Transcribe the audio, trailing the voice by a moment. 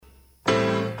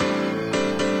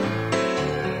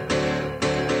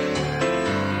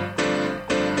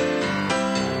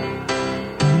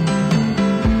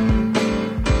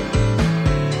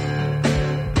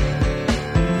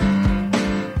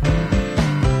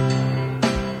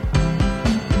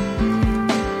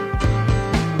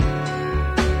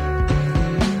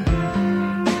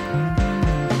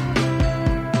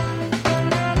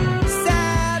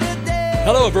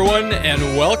Hello, everyone, and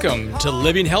welcome to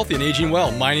Living Healthy and Aging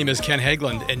Well. My name is Ken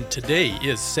Haglund, and today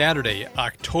is Saturday,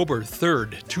 October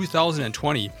 3rd,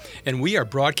 2020, and we are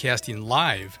broadcasting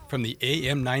live from the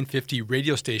AM 950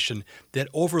 radio station that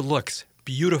overlooks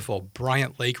beautiful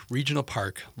Bryant Lake Regional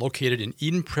Park located in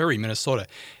Eden Prairie, Minnesota.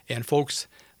 And folks,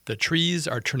 the trees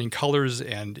are turning colors,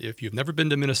 and if you've never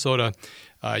been to Minnesota,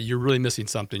 you're really missing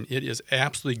something. It is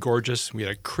absolutely gorgeous. We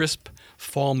had a crisp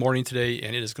fall morning today,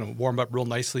 and it is going to warm up real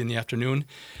nicely in the afternoon.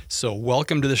 So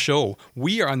welcome to the show.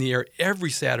 We are on the air every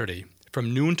Saturday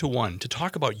from noon to 1 to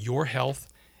talk about your health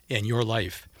and your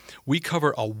life. We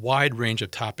cover a wide range of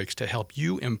topics to help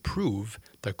you improve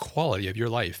the quality of your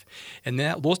life. And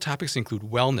those topics include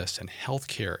wellness and health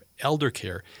care, elder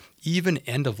care, even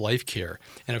end-of-life care,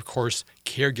 and of course,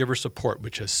 caregiver support,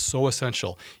 which is so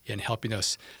essential in helping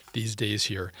us these days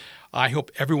here. I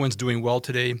hope everyone's doing well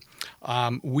today.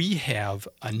 We have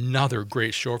another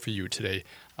great show for you today.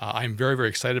 I'm very, very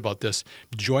excited about this.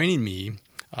 Joining me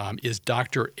is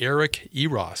Dr. Eric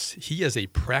Eros. He is a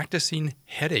practicing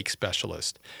headache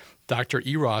specialist. Dr.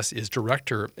 Eros is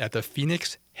director at the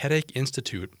Phoenix Headache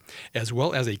Institute, as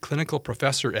well as a clinical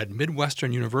professor at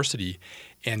Midwestern University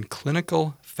and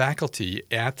clinical faculty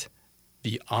at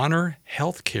the Honor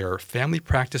Healthcare Family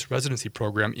Practice Residency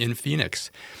Program in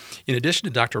Phoenix. In addition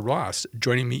to Dr. Ross,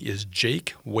 joining me is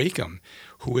Jake Wakeham,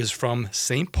 who is from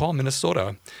St. Paul,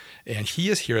 Minnesota, and he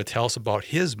is here to tell us about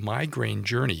his migraine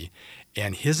journey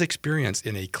and his experience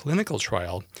in a clinical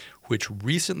trial which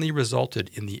recently resulted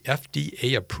in the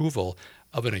FDA approval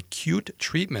of an acute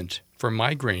treatment for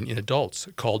migraine in adults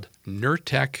called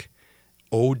Nurtec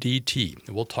ODT.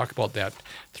 And we'll talk about that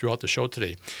throughout the show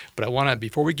today. But I want to,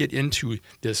 before we get into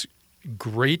this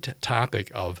great topic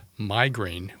of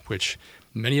migraine, which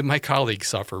many of my colleagues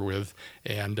suffer with,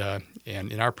 and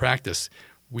in our practice,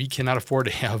 we cannot afford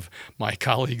to have my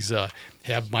colleagues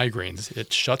have migraines.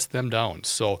 It shuts them down.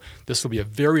 So this will be a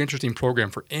very interesting program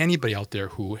for anybody out there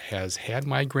who has had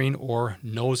migraine or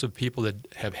knows of people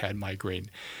that have had migraine.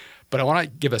 But I want to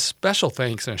give a special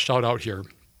thanks and a shout out here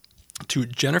to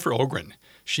Jennifer Ogren.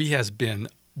 She has been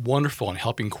wonderful in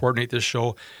helping coordinate this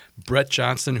show. Brett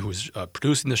Johnson, who's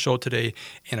producing the show today,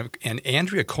 and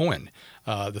Andrea Cohen.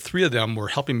 The three of them were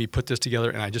helping me put this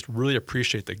together, and I just really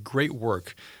appreciate the great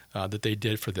work that they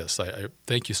did for this. I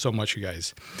thank you so much, you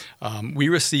guys. We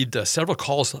received several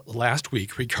calls last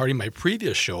week regarding my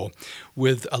previous show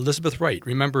with Elizabeth Wright.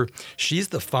 Remember, she's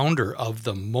the founder of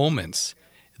The Moments.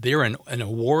 They're an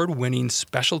award-winning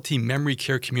specialty memory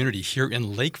care community here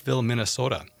in Lakeville,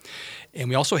 Minnesota. And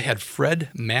we also had Fred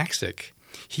Maxick.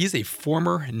 He's a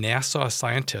former NASA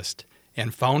scientist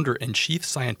and founder and chief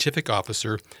scientific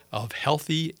officer of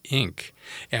Healthy Inc.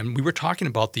 And we were talking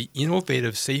about the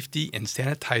innovative safety and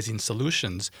sanitizing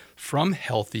solutions from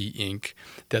Healthy Inc.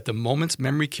 that the Moments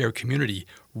Memory Care community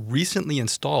recently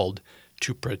installed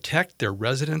to protect their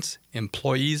residents,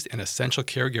 employees, and essential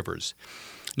caregivers.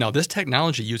 Now, this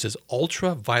technology uses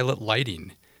ultraviolet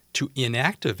lighting to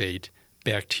inactivate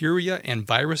bacteria and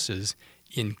viruses,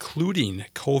 including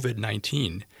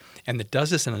COVID-19, and it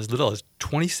does this in as little as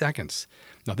 20 seconds.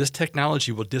 Now, this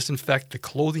technology will disinfect the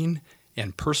clothing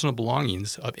and personal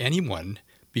belongings of anyone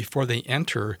before they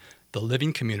enter the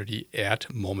living community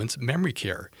at Moments Memory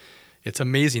Care. It's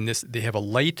amazing. They have a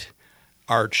light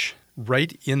arch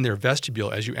right in their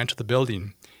vestibule as you enter the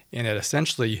building, and it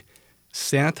essentially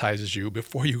sanitizes you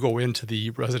before you go into the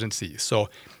residency. So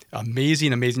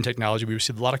amazing, amazing technology. We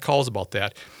received a lot of calls about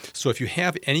that. So if you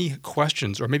have any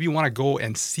questions, or maybe you want to go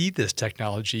and see this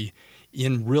technology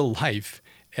in real life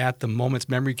at the Moments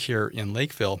Memory Care in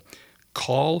Lakeville,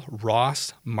 call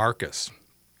Ross Marcus.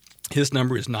 His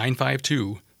number is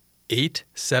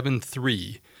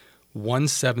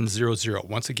 952-873-1700.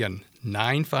 Once again,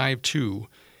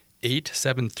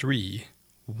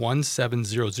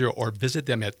 952-873-1700, or visit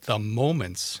them at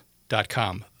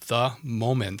themoments.com,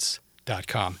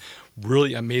 themoments.com.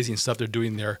 Really amazing stuff they're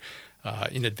doing there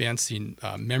in advancing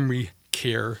memory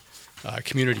care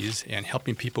communities and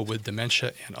helping people with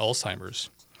dementia and Alzheimer's.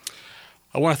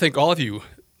 I want to thank all of you,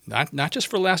 not just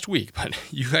for last week, but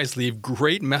you guys leave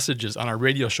great messages on our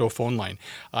radio show phone line.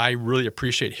 I really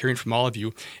appreciate hearing from all of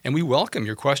you, and we welcome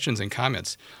your questions and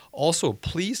comments. Also,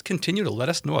 please continue to let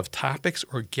us know of topics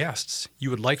or guests you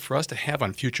would like for us to have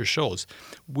on future shows.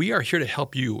 We are here to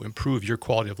help you improve your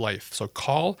quality of life. So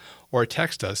call or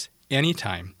text us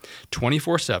anytime,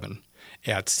 24/7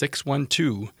 at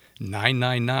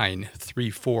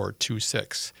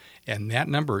 612-999-3426. And that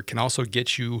number can also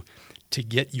get you to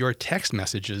get your text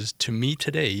messages to me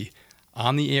today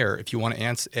on the air. If you want to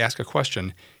ask a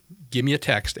question, give me a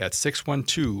text at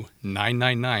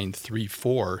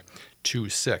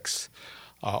 612-999-3426.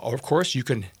 Or, of course, you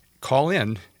can call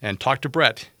in and talk to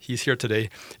Brett. He's here today,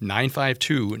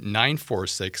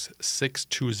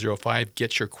 952-946-6205.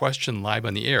 Get your question live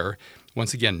on the air.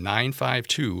 Once again,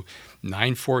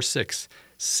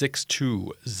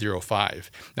 952-946-6205.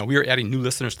 Now, we are adding new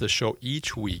listeners to the show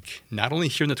each week, not only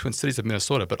here in the Twin Cities of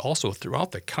Minnesota, but also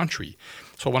throughout the country.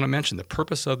 So I want to mention the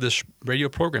purpose of this radio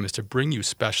program is to bring you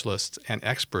specialists and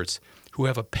experts who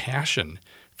have a passion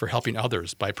for helping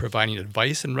others by providing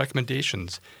advice and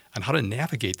recommendations on how to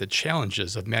navigate the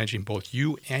challenges of managing both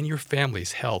you and your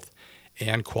family's health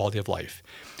and quality of life.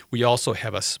 We also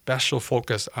have a special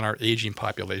focus on our aging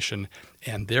population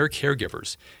and their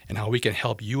caregivers and how we can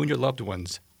help you and your loved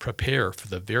ones prepare for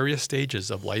the various stages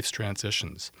of life's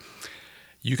transitions.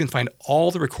 You can find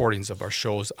all the recordings of our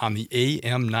shows on the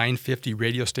AM 950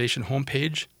 radio station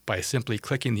homepage by simply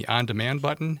clicking the On Demand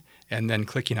button and then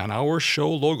clicking on our show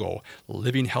logo,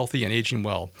 Living Healthy and Aging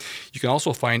Well. You can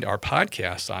also find our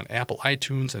podcasts on Apple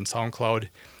iTunes and SoundCloud.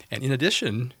 And in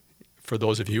addition, for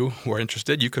those of you who are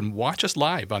interested, you can watch us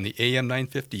live on the AM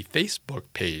 950 Facebook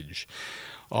page.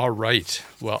 All right.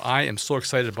 Well, I am so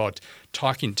excited about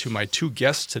talking to my two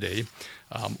guests today.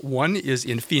 One is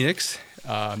in Phoenix,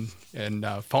 in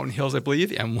Fountain Hills, I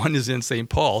believe, and one is in St.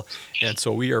 Paul. And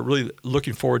so we are really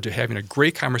looking forward to having a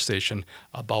great conversation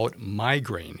about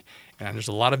migraine. And there's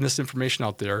a lot of misinformation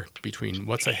out there between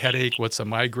what's a headache, what's a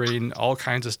migraine, all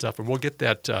kinds of stuff. And we'll get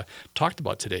that talked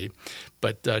about today.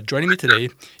 But joining me today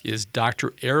is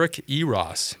Dr. Eric E.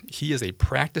 Ross. He is a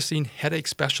practicing headache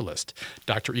specialist.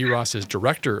 Dr. E. Ross is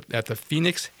director at the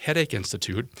Phoenix Headache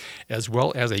Institute, as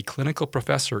well as a clinical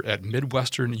professor at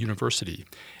Midwestern University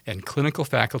and clinical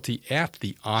faculty at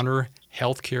the Honor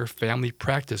Healthcare Family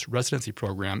Practice Residency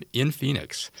Program in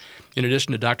Phoenix. In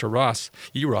addition to Dr.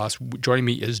 E. Ross, joining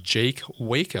me is Jake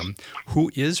Wakeham, who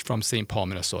is from St. Paul,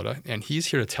 Minnesota, and he's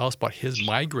here to tell us about his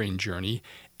migraine journey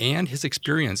and his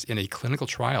experience in a clinical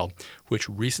trial, which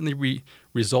recently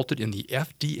resulted in the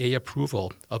FDA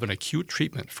approval of an acute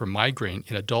treatment for migraine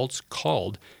in adults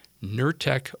called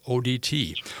Nurtec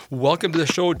ODT. Welcome to the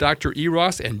show, Dr. E.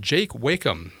 Ross and Jake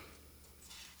Wakeham.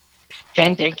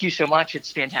 Ken, thank you so much.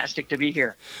 It's fantastic to be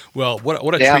here. Well, what a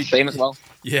treat. Yeah, same as well.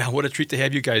 Yeah, what a treat to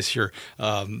have you guys here.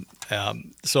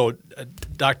 So,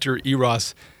 Dr. E.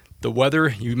 Ross, the weather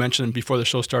you mentioned before the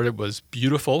show started was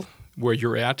beautiful where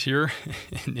you're at here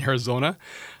in Arizona,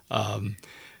 and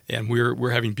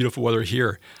we're having beautiful weather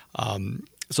here.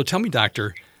 So tell me,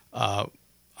 Doctor,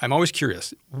 I'm always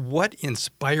curious, what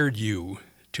inspired you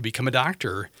to become a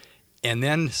doctor and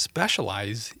then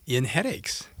specialize in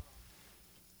headaches?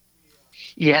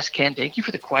 Yes, Ken, thank you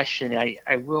for the question.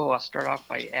 I'll start off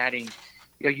by adding,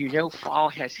 fall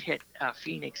has hit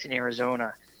Phoenix in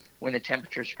Arizona when the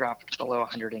temperatures dropped below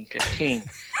 115.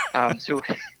 So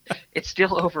it's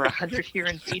still over 100 here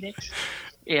in Phoenix.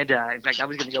 And in fact, I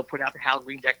was going to go put out the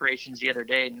Halloween decorations the other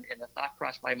day, and the thought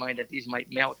crossed my mind that these might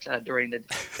melt during the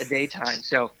daytime.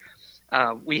 So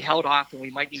we held off, and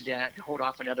we might need to hold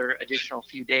off another additional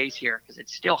few days here because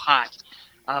it's still hot.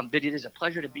 But it is a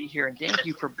pleasure to be here, and thank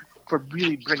you for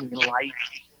really bringing light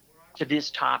to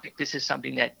this topic. This is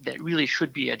something that really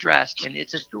should be addressed, and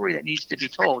it's a story that needs to be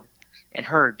told and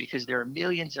heard because there are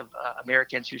millions of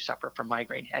Americans who suffer from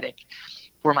migraine headache.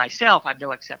 For myself, I'm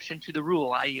no exception to the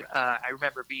rule. I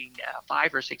remember being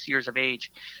 5 or 6 years of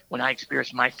age when I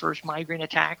experienced my first migraine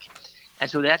attack. And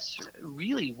so that's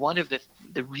really one of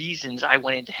the reasons I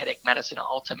went into headache medicine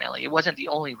ultimately. It wasn't the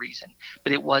only reason,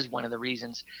 but it was one of the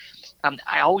reasons.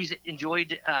 I always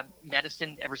enjoyed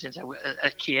medicine ever since I was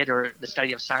a kid, or the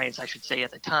study of science, I should say,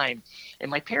 at the time. And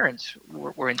my parents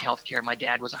were in healthcare. My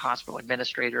dad was a hospital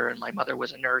administrator, and my mother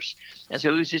was a nurse. And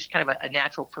so it was just kind of a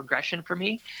natural progression for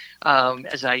me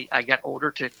as I got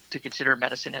older to consider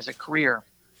medicine as a career.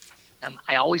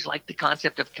 I always liked the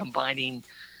concept of combining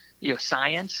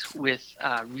science with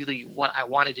really what I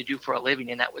wanted to do for a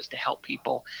living, and that was to help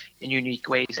people in unique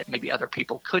ways that maybe other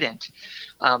people couldn't.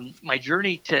 My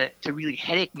journey to really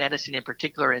headache medicine in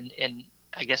particular, and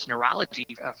I guess neurology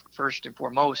first and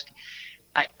foremost,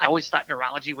 I always thought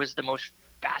neurology was the most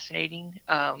fascinating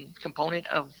component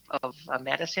of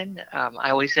medicine. I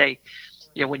always say,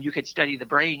 when you could study the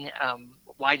brain,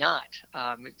 why not?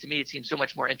 To me, it seems so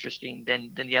much more interesting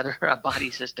than the other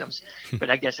body systems, but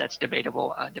I guess that's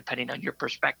debatable depending on your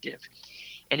perspective.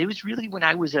 And it was really when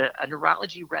I was a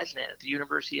neurology resident at the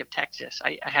University of Texas.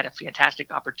 I had a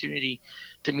fantastic opportunity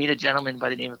to meet a gentleman by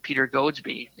the name of Peter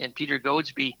Goadsby. And Peter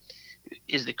Goadsby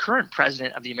is the current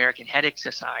president of the American Headache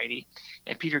Society.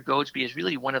 And Peter Goadsby is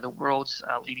really one of the world's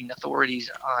leading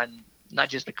authorities on not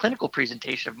just the clinical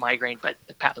presentation of migraine, but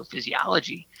the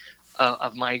pathophysiology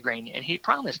of migraine. And he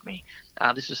promised me,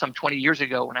 this was some 20 years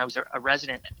ago when I was a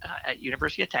resident at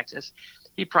University of Texas.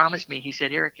 He promised me, he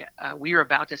said, Eric, we are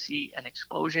about to see an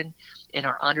explosion in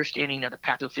our understanding of the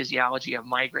pathophysiology of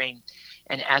migraine.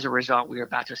 And as a result, we are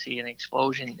about to see an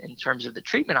explosion in terms of the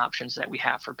treatment options that we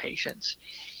have for patients.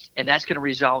 And that's going to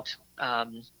result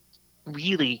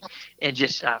really in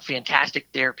just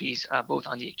fantastic therapies, both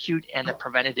on the acute and the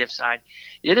preventative side.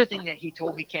 The other thing that he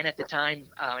told me, Ken, at the time,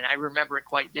 and I remember it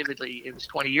quite vividly, it was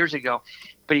 20 years ago,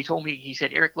 but he told me, he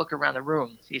said, Eric, look around the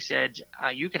room. He said,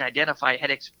 you can identify a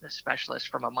headache specialist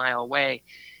from a mile away.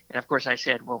 And of course I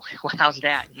said, well, how's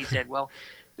that? And he said, well,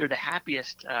 they're the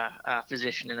happiest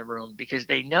physician in the room because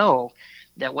they know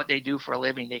that what they do for a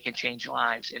living, they can change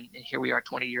lives. And here we are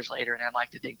 20 years later, and I'd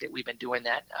like to think that we've been doing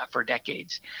that for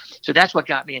decades. So that's what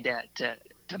got me into to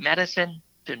medicine,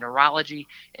 to neurology,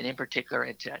 and in particular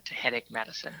into headache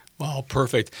medicine. Well,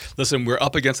 perfect. Listen, we're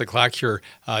up against the clock here,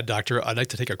 Doctor. I'd like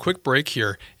to take a quick break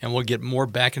here, and we'll get more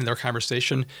back into our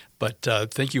conversation. But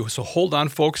thank you. So hold on,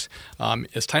 folks.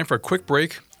 It's time for a quick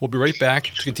break. We'll be right back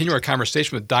to continue our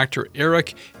conversation with Dr.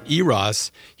 Eric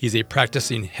Eros. He's a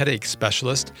practicing headache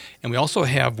specialist. And we also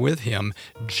have with him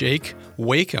Jake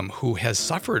Wakeham, who has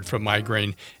suffered from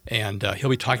migraine, and he'll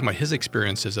be talking about his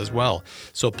experiences as well.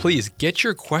 So please get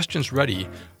your questions ready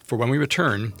for when we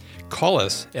return. Call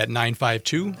us at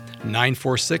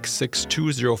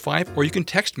 952-946-6205, or you can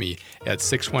text me at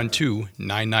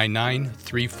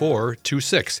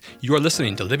 612-999-3426. You are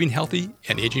listening to Living Healthy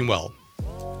and Aging Well.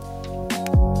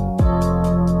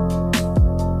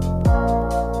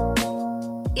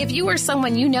 If you or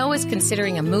someone you know is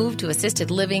considering a move to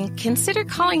assisted living, consider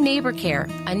calling NeighborCare,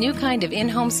 a new kind of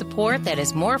in-home support that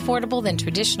is more affordable than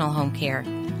traditional home care.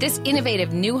 This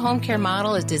innovative new home care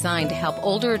model is designed to help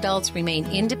older adults remain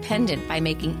independent by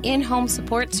making in-home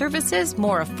support services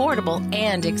more affordable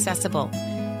and accessible.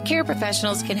 Care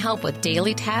professionals can help with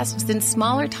daily tasks in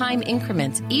smaller time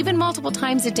increments, even multiple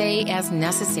times a day as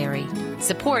necessary.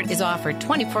 Support is offered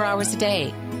 24 hours a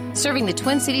day. Serving the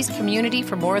Twin Cities community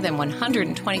for more than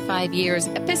 125 years,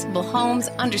 Episcopal Homes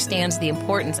understands the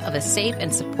importance of a safe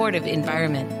and supportive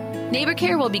environment.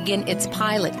 NeighborCare will begin its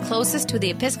pilot closest to the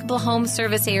Episcopal Homes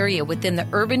service area within the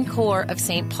urban core of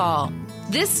St. Paul.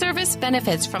 This service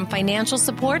benefits from financial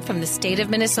support from the State of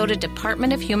Minnesota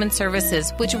Department of Human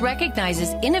Services, which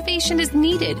recognizes innovation is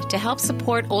needed to help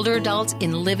support older adults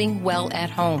in living well at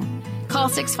home. Call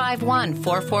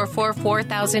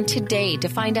 651-444-4000 today to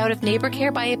find out if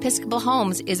NeighborCare by Episcopal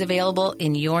Homes is available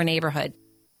in your neighborhood.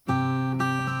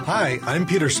 Hi, I'm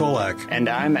Peter Solak. And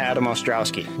I'm Adam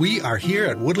Ostrowski. We are here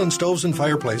at Woodland Stoves and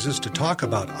Fireplaces to talk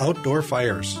about outdoor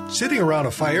fires. Sitting around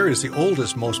a fire is the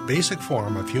oldest, most basic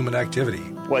form of human activity.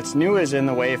 What's new is in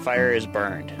the way fire is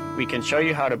burned. We can show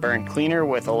you how to burn cleaner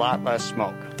with a lot less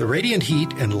smoke. The radiant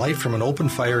heat and light from an open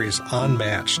fire is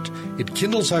unmatched. It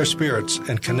kindles our spirits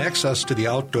and connects us to the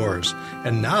outdoors.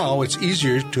 And now it's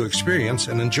easier to experience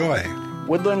and enjoy.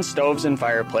 Woodland Stoves and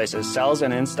Fireplaces sells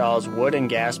and installs wood and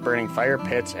gas burning fire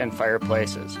pits and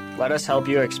fireplaces. Let us help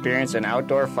you experience an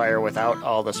outdoor fire without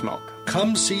all the smoke.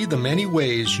 Come see the many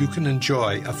ways you can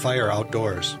enjoy a fire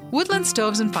outdoors. Woodland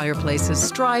Stoves and Fireplaces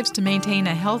strives to maintain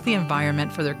a healthy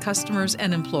environment for their customers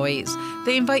and employees.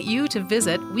 They invite you to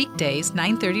visit weekdays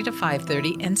 9:30 to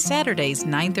 5:30 and Saturdays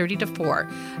 9:30 to 4.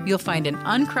 You'll find an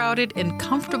uncrowded and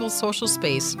comfortable social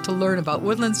space to learn about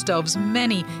Woodland Stoves'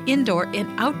 many indoor and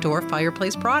outdoor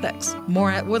fireplace products.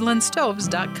 More at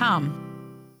woodlandstoves.com.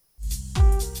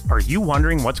 Are you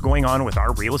wondering what's going on with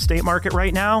our real estate market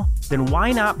right now? Then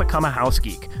why not become a house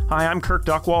geek? Hi, I'm Kirk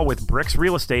Duckwall with Bricks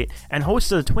Real Estate and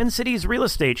host of the Twin Cities Real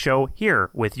Estate Show here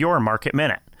with your Market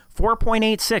Minute.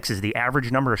 4.86 is the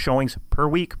average number of showings per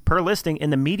week per listing in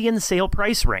the median sale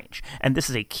price range, and this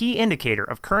is a key indicator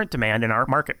of current demand in our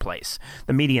marketplace.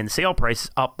 The median sale price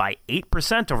is up by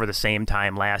 8% over the same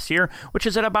time last year, which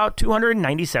is at about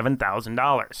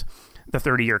 $297,000. The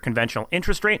 30-year conventional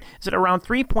interest rate is at around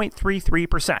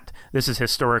 3.33%. This is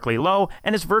historically low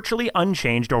and is virtually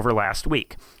unchanged over last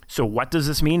week. So what does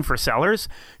this mean for sellers?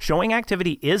 Showing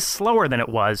activity is slower than it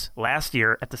was last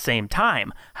year at the same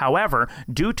time. However,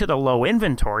 due to the low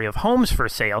inventory of homes for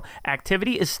sale,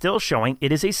 activity is still showing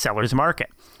it is a seller's market.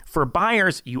 For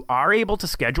buyers, you are able to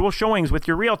schedule showings with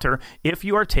your realtor if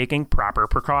you are taking proper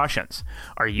precautions.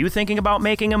 Are you thinking about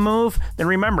making a move? Then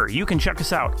remember, you can check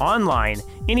us out online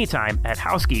anytime at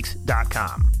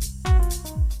housegeeks.com.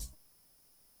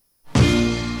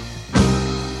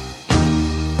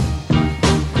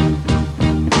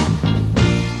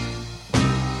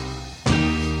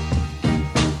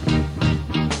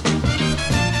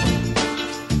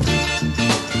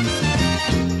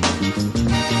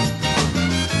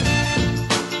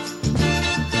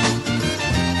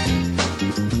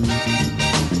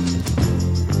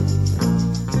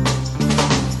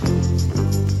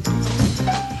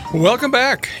 Welcome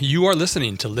back. You are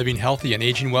listening to Living Healthy and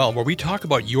Aging Well, where we talk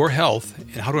about your health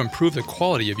and how to improve the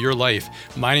quality of your life.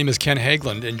 My name is Ken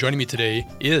Haglund, and joining me today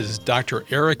is Dr.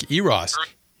 Eric Eros.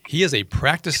 He is a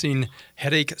practicing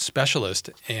headache specialist,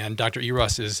 and Dr.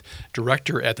 Eros is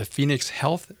director at the Phoenix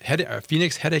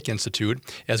Headache Institute,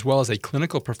 as well as a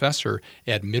clinical professor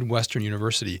at Midwestern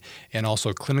University, and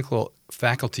also clinical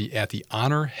faculty at the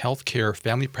Honor Healthcare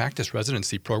Family Practice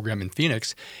Residency Program in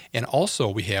Phoenix. And also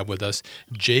we have with us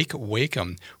Jake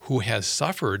Wakeham, who has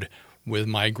suffered with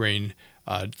migraine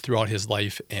throughout his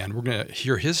life, and we're going to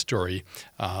hear his story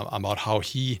about how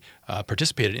he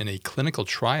participated in a clinical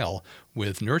trial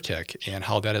with Nurtec and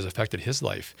how that has affected his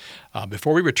life.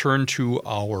 Before we return to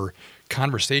our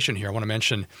conversation here, I want to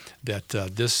mention that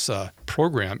this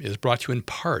program is brought to you in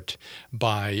part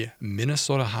by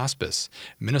Minnesota Hospice.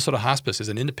 Minnesota Hospice is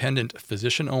an independent,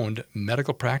 physician-owned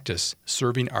medical practice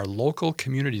serving our local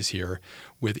communities here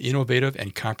with innovative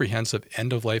and comprehensive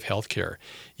end-of-life health care.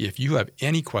 If you have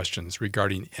any questions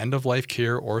regarding end-of-life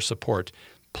care or support,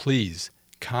 please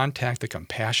contact the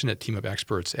compassionate team of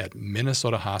experts at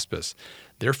Minnesota Hospice.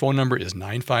 Their phone number is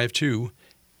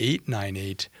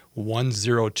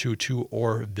 952-898-1022,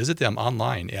 or visit them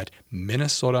online at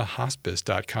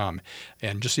minnesotahospice.com.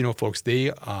 And just so you know, folks,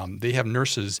 they have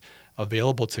nurses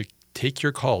available to take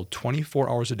your call 24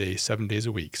 hours a day, 7 days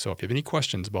a week. So if you have any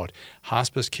questions about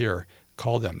hospice care,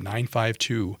 call them,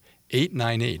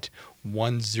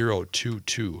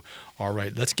 952-898-1022. All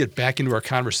right, let's get back into our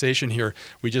conversation here.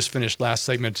 We just finished last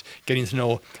segment getting to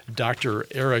know Dr.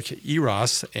 Eric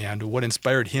Eros and what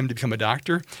inspired him to become a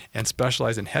doctor and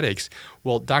specialize in headaches.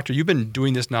 Well, doctor, you've been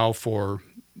doing this now for,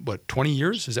 20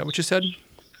 years? Is that what you said?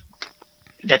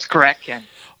 That's correct, Ken.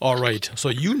 All right, so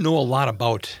you know a lot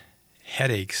about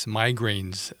headaches,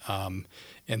 migraines,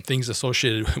 and things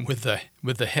associated with the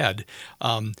head.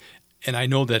 And I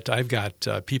know that I've got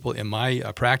people in my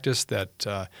practice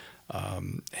that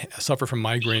suffer from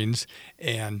migraines,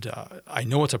 and I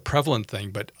know it's a prevalent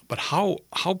thing. But how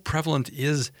prevalent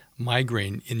is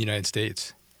migraine in the United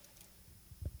States?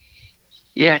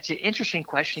 Yeah, it's an interesting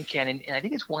question, Ken, and I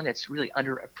think it's one that's really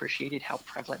underappreciated, how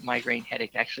prevalent migraine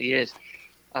headache actually is.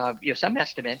 Some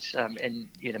estimates, and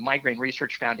the Migraine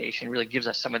Research Foundation really gives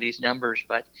us some of these numbers,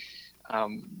 but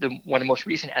one of the most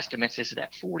recent estimates is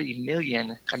that 40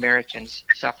 million Americans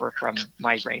suffer from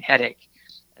migraine headache.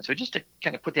 And so just to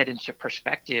kind of put that into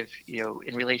perspective,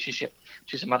 in relationship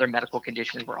to some other medical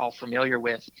conditions we're all familiar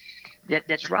with,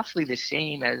 that's roughly the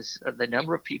same as the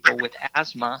number of people with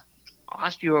asthma,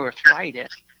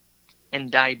 osteoarthritis,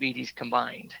 and diabetes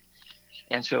combined.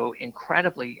 And so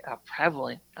incredibly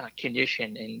prevalent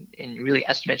condition, and really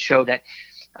estimates show that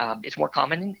it's more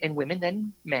common in women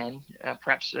than men,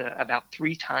 perhaps about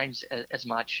 3 times as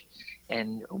much.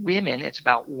 And women, it's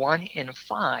about 1 in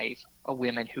 5 of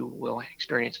women who will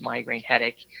experience migraine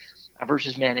headache,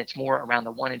 versus men, it's more around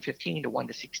the 1 in 15 to 1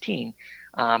 to 16.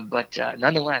 But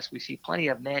nonetheless, we see plenty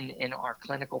of men in our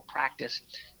clinical practice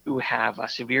who have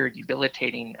severe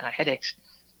debilitating headaches,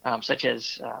 such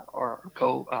as our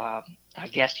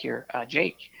guest here,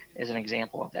 Jake, is an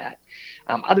example of that.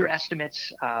 Other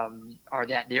estimates are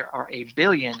that there are 1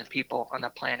 billion people on the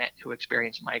planet who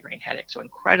experience migraine headache, so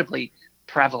incredibly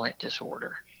prevalent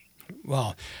disorder.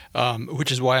 Wow,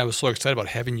 which is why I was so excited about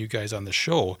having you guys on the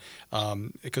show,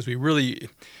 because we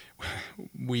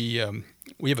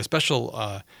have a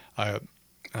special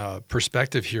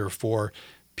perspective here for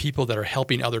people that are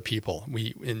helping other people.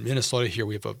 We in Minnesota here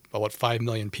we have about 5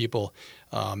 million people,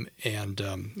 and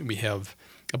we have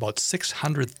about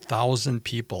 600,000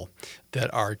 people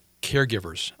that are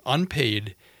caregivers,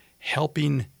 unpaid,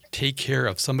 helping take care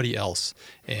of somebody else.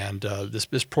 And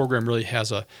this program really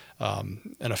has an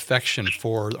affection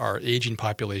for our aging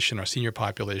population, our senior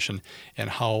population, and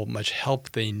how much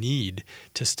help they need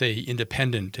to stay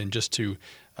independent and just to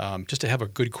have a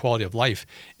good quality of life.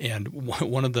 And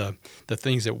one of the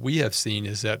things that we have seen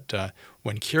is that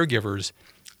when caregivers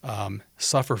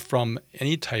suffer from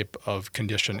any type of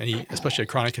condition, especially a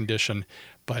chronic condition,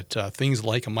 but things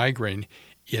like a migraine,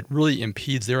 it really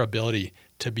impedes their ability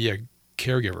to be a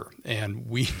caregiver. And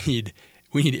we need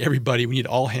everybody. We need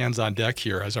all hands on deck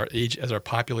here as our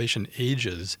population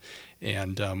ages,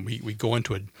 and we go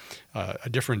into a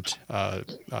different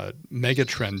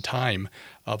megatrend time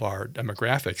of our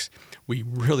demographics. We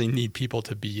really need people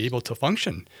to be able to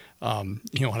function, on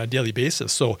a daily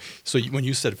basis. So when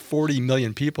you said 40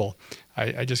 million people,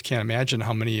 I just can't imagine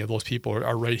how many of those people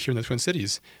are right here in the Twin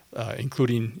Cities,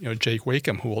 including Jake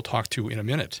Wakeham, who we'll talk to in a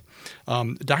minute.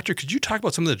 Doctor, could you talk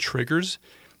about some of the triggers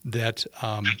that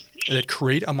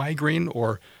create a migraine,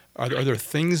 or are there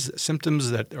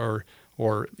symptoms that or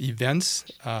or events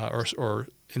or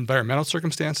environmental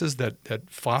circumstances that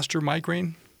foster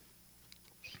migraine?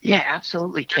 Yeah,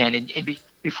 absolutely, Ken. And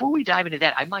before we dive into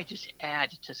that, I might just add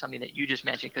to something that you just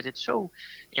mentioned because it's so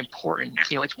important.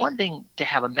 It's one thing to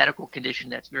have a medical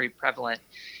condition that's very prevalent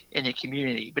in the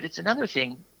community, but it's another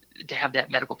thing to have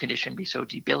that medical condition be so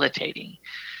debilitating.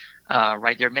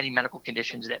 Right? There are many medical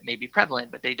conditions that may be prevalent,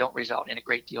 but they don't result in a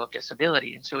great deal of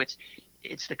disability. And so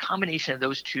it's the combination of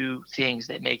those two things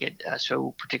that make it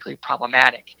so particularly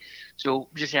problematic. So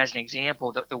just as an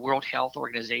example, the World Health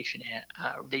Organization,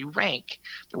 they rank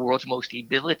the world's most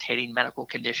debilitating medical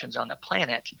conditions on the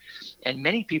planet. And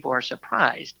many people are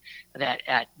surprised that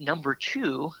at number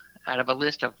 2, out of a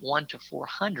list of 1 to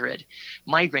 400,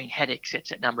 migraine headache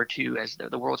sits at number 2 as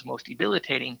the world's most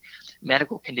debilitating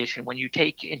medical condition when you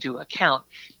take into account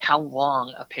how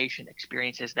long a patient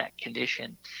experiences that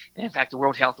condition. And in fact, the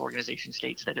World Health Organization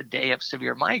states that a day of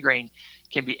severe migraine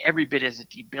can be every bit as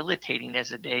debilitating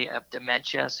as a day of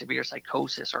dementia, severe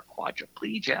psychosis, or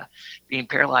quadriplegia, being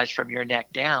paralyzed from your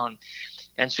neck down.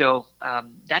 And so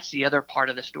that's the other part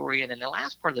of the story. And then the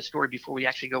last part of the story before we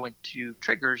actually go into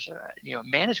triggers,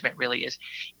 management really is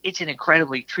it's an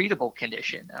incredibly treatable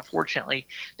condition. Fortunately,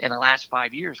 in the last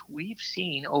 5 years, we've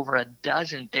seen over a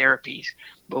dozen therapies,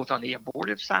 both on the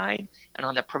abortive side and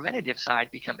on the preventative side,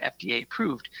 become FDA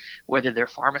approved, whether they're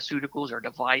pharmaceuticals or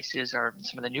devices or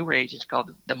some of the newer agents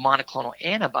called the monoclonal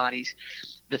antibodies.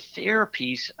 The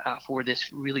therapies for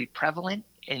this really prevalent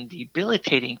and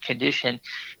debilitating condition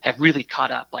have really caught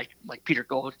up, like Peter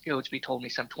Goldsby told me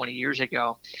some 20 years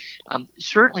ago.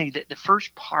 Certainly the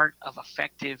first part of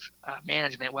effective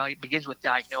management, well, it begins with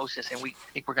diagnosis, and we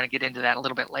think we're going to get into that a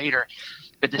little bit later.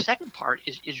 But the second part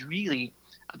is really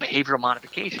behavioral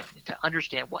modification to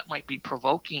understand what might be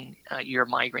provoking your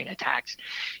migraine attacks.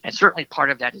 And certainly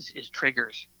part of that is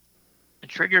triggers. And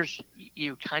triggers,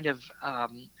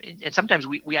 and sometimes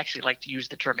we actually like to use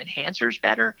the term enhancers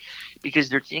better because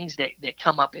they're things that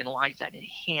come up in life that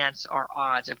enhance our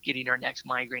odds of getting our next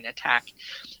migraine attack.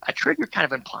 A trigger kind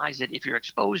of implies that if you're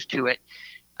exposed to it,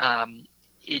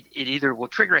 it either will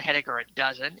trigger a headache or it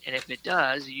doesn't. And if it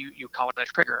does, you call it a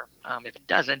trigger. If it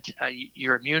doesn't,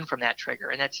 you're immune from that trigger.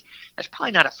 And that's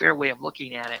probably not a fair way of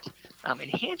looking at it.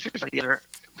 Enhancers, on the other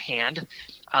hand,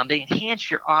 they enhance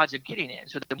your odds of getting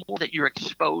it. So the more that you're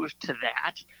exposed to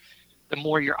that, the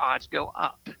more your odds go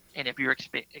up. And if you're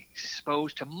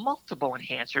exposed to multiple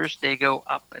enhancers, they go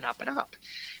up and up and up.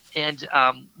 And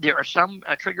there are some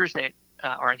triggers that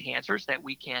are enhancers that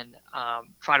we can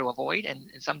try to avoid and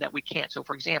some that we can't. So,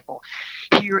 for example,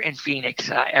 here in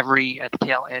Phoenix, every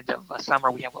tail end of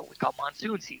summer, we have what we call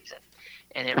monsoon season.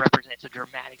 And it represents a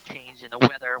dramatic change in the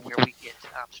weather where we get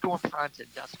storm fronts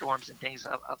and dust storms and things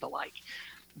of the like.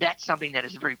 That's something that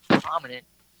is a very prominent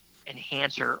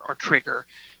enhancer or trigger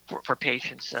for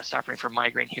patients suffering from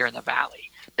migraine here in the Valley.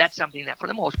 That's something that, for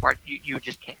the most part, you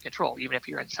just can't control. Even if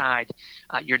you're inside,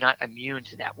 you're not immune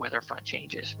to that weather front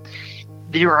changes.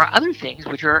 There are other things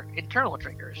which are internal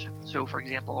triggers. So, for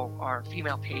example, our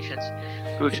female patients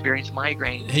who experience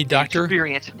migraine. Hey, Doctor.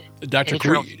 Doctor,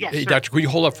 could you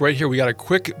hold up right here? We got a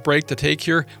quick break to take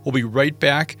here. We'll be right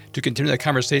back to continue that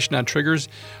conversation on triggers.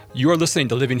 You are listening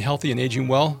to Living Healthy and Aging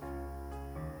Well.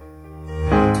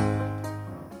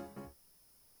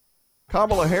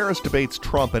 Kamala Harris debates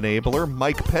Trump enabler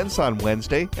Mike Pence on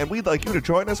Wednesday, and we'd like you to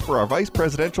join us for our Vice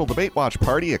Presidential Debate Watch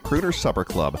Party at Crooners Supper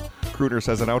Club. Crooners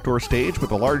has an outdoor stage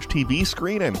with a large TV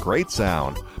screen and great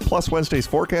sound. Plus, Wednesday's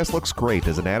forecast looks great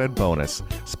as an added bonus.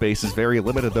 Space is very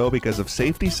limited, though, because of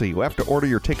safety, so you have to order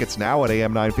your tickets now at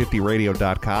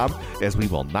am950radio.com, as we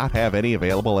will not have any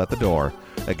available at the door.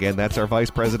 Again, that's our Vice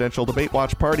Presidential Debate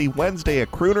Watch Party Wednesday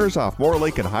at Crooners off Moore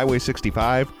Lake and Highway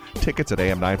 65. Tickets at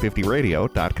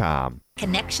am950radio.com.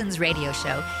 Connections Radio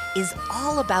Show is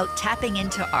all about tapping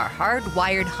into our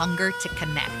hardwired hunger to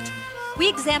connect. We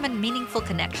examine meaningful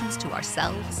connections to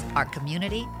ourselves, our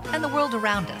community, and the world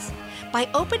around us. By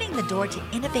opening the door to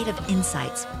innovative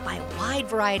insights by a wide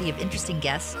variety of interesting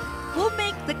guests, we'll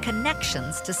make the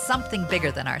connections to something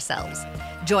bigger than ourselves.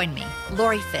 Join me,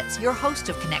 Lori Fitz, your host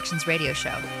of Connections Radio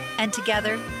Show, and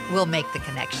together we'll make the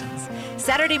connections.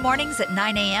 Saturday mornings at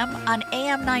 9 a.m. on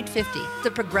AM 950,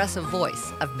 the progressive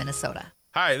voice of Minnesota.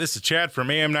 Hi, this is Chad from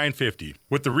AM 950.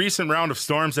 With the recent round of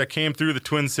storms that came through the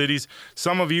Twin Cities,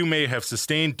 some of you may have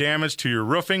sustained damage to your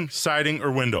roofing, siding,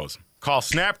 or windows. Call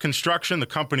Snap Construction, the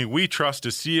company we trust,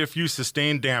 to see if you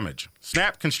sustained damage.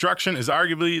 Snap Construction is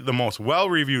arguably the most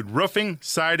well-reviewed roofing,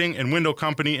 siding, and window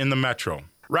company in the metro.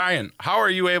 Ryan, how are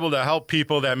you able to help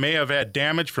people that may have had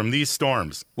damage from these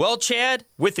storms? Well, Chad,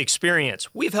 with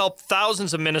experience, we've helped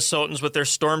thousands of Minnesotans with their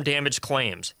storm damage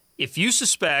claims. If you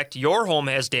suspect your home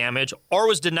has damage or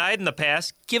was denied in the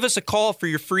past, give us a call for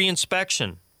your free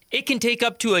inspection. It can take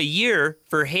up to a year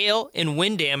for hail and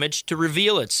wind damage to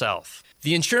reveal itself.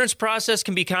 The insurance process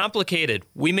can be complicated.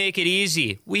 We make it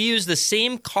easy. We use the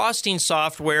same costing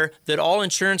software that all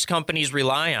insurance companies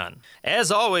rely on. As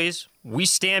always, we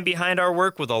stand behind our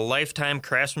work with a lifetime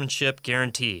craftsmanship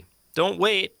guarantee. Don't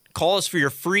wait. Call us for your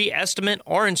free estimate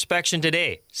or inspection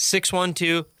today.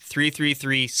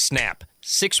 612-333-SNAP.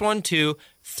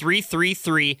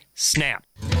 612-333-SNAP.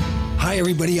 Hi,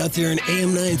 everybody out there in AM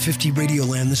 950 Radio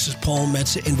Land. This is Paul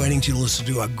Metza inviting you to listen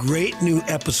to a great new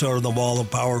episode of the Wall of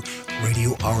Power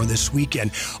Radio Hour this weekend.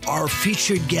 Our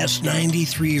featured guest,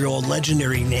 93-year-old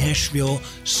legendary Nashville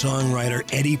songwriter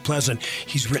Eddie Pleasant.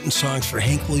 He's written songs for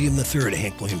Hank Williams III,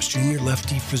 Hank Williams Jr.,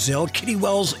 Lefty Frizzell, Kitty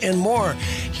Wells, and more.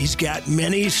 He's got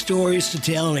many stories to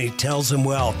tell, and he tells them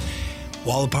well.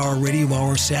 Wall of Power Radio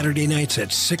Hour, Saturday nights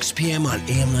at 6 p.m. on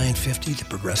AM 950, the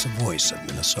progressive voice of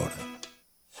Minnesota.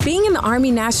 Being in the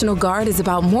Army National Guard is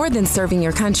about more than serving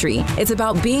your country. It's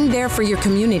about being there for your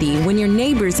community when your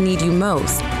neighbors need you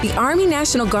most. The Army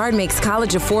National Guard makes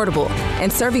college affordable,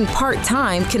 and serving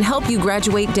part-time can help you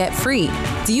graduate debt-free.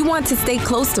 Do you want to stay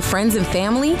close to friends and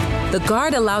family? The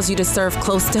Guard allows you to serve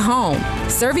close to home.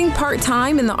 Serving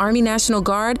part-time in the Army National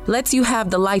Guard lets you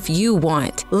have the life you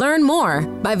want. Learn more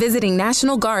by visiting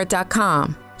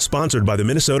NationalGuard.com. Sponsored by the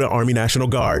Minnesota Army National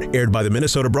Guard, aired by the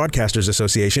Minnesota Broadcasters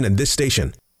Association and this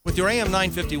station. With your AM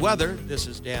 950 weather, this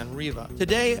is Dan Riva.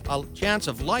 Today, a chance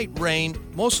of light rain,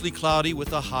 mostly cloudy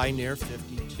with a high near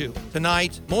 52.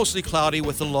 Tonight, mostly cloudy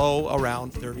with a low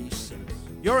around 36.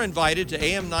 You're invited to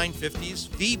AM 950's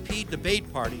VP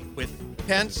debate party with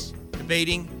Pence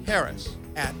debating Harris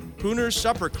at Crooner's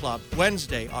Supper Club,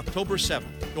 Wednesday, October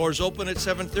 7th. Doors open at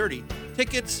 7:30.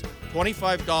 Tickets,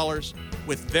 $25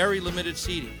 with very limited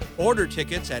seating. Order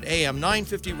tickets at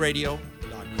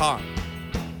am950radio.com.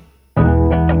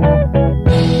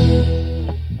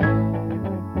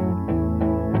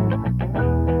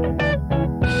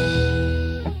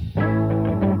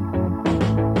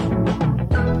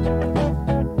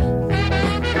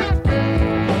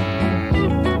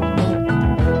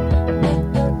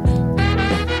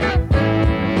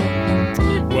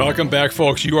 Welcome back,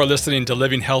 folks. You are listening to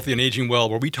Living Healthy and Aging Well,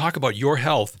 where we talk about your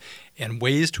health and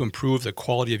ways to improve the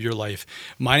quality of your life.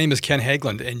 My name is Ken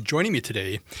Haglund, and joining me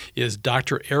today is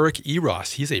Dr. Eric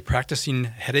Eros. He's a practicing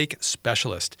headache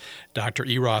specialist. Dr.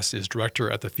 Eros is director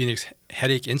at the Phoenix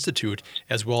Headache Institute,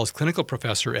 as well as clinical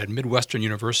professor at Midwestern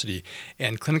University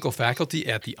and clinical faculty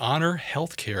at the Honor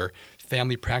Healthcare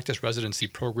Family Practice Residency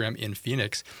Program in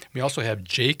Phoenix. We also have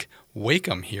Jake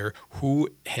Wakeham here, who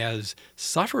has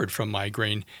suffered from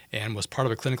migraine and was part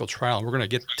of a clinical trial. And we're going to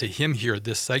get to him here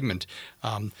this segment.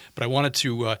 But I wanted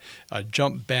to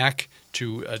jump back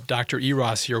to Dr.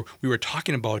 Eros here. We were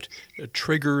talking about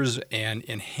triggers and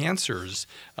enhancers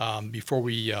before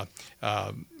we, at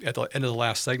the end of the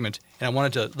last segment. And I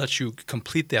wanted to let you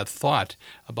complete that thought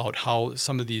about how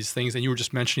some of these things, and you were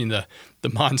just mentioning the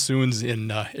monsoons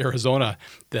in Arizona,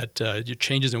 that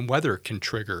changes in weather can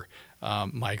trigger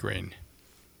migraine.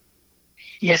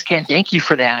 Yes, Ken, thank you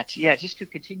for that. Yeah, just to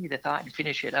continue the thought and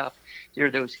finish it up, there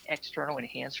are those external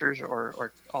enhancers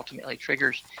or ultimately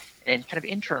triggers and kind of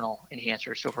internal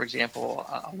enhancers. So, for example,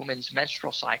 a woman's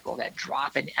menstrual cycle, that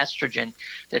drop in estrogen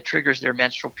that triggers their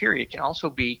menstrual period can also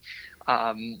be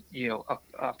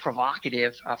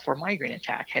provocative for migraine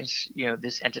attack. Hence,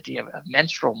 this entity of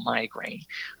menstrual migraine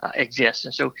exists.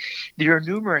 And so there are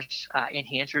numerous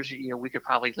enhancers. We could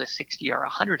probably list 60 or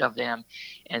 100 of them.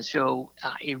 And so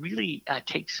it really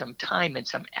takes some time and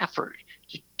some effort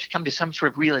to come to some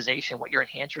sort of realization what your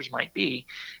enhancers might be.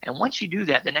 And once you do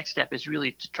that, the next step is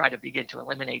really to try to begin to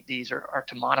eliminate these or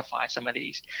to modify some of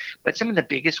these. But some of the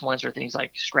biggest ones are things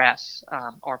like stress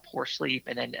or poor sleep,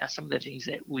 and then some of the things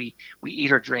that we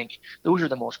eat or drink. Those are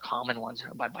the most common ones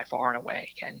by far and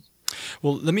away, Ken.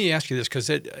 Well, let me ask you this, because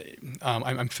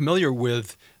I'm familiar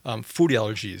with food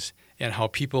allergies and how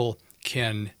people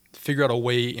can figure out a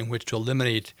way in which to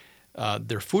eliminate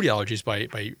their food allergies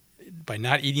by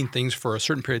not eating things for a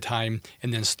certain period of time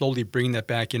and then slowly bringing that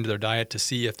back into their diet to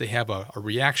see if they have a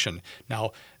reaction.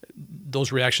 Now,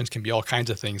 those reactions can be all kinds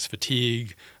of things,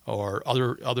 fatigue or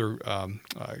other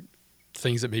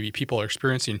things that maybe people are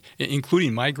experiencing,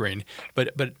 including migraine.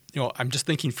 But I'm just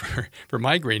thinking for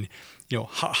migraine,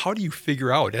 how do you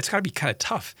figure out? That's got to be kind of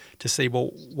tough to say,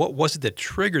 well, what was it that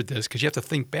triggered this? Because you have to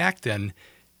think back then,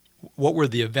 what were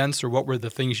the events or what were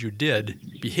the things you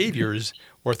did, behaviors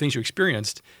or things you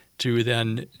experienced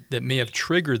that may have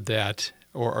triggered that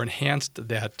or enhanced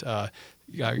that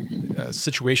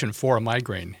situation for a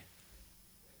migraine?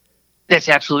 That's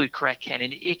absolutely correct, Ken.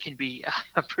 And it can be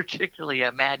particularly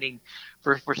maddening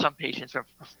for some patients or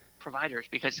providers,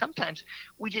 because sometimes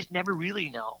we just never really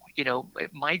know.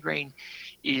 Migraine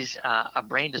is a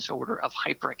brain disorder of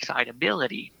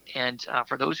hyperexcitability. And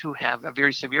for those who have a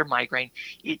very severe migraine,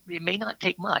 it may not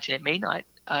take much, and it may not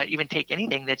even take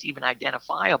anything that's even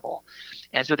identifiable.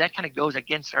 And so that kind of goes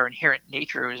against our inherent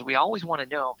nature, is we always want to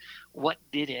know what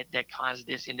did it that caused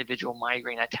this individual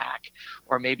migraine attack,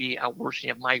 or maybe a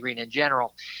worsening of migraine in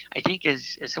general. I think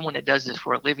as someone that does this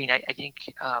for a living, I think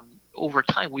over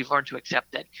time we've learned to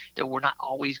accept that we're not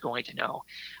always going to know.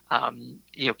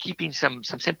 Keeping some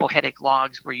simple headache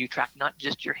logs where you track not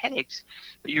just your headaches,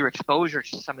 but your exposure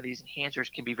to some of these enhancers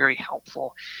can be very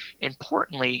helpful.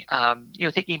 Importantly,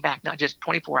 thinking back not just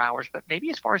 24 hours, but maybe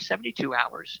as far as 72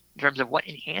 hours in terms of what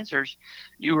enhancers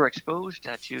you were exposed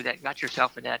to that got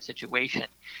yourself in that situation.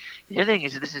 The other thing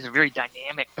is that this is a very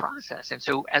dynamic process. And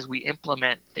so as we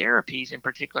implement therapies, in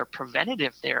particular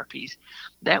preventative therapies,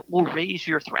 that will raise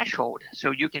your threshold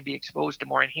so you can be exposed to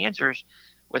more enhancers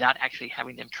without actually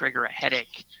having them trigger a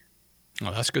headache.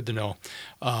 Oh, that's good to know.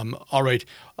 All right,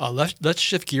 let's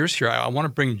shift gears here. I want to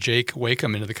bring Jake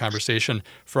Wakeham into the conversation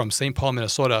from St. Paul,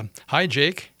 Minnesota. Hi,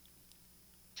 Jake.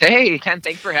 Hey, Ken,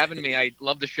 thanks for having me. I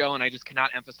love the show, and I just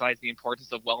cannot emphasize the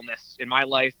importance of wellness in my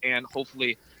life, and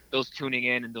hopefully those tuning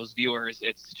in and those viewers.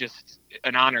 It's just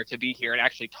an honor to be here and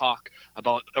actually talk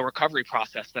about a recovery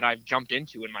process that I've jumped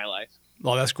into in my life.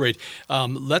 Well, that's great.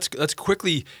 Let's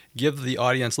quickly give the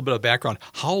audience a little bit of background.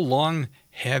 How long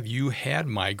have you had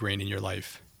migraine in your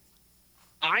life?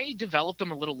 I developed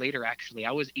them a little later, actually.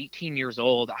 I was 18 years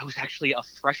old. I was actually a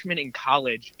freshman in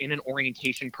college in an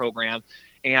orientation program.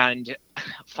 And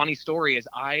funny story is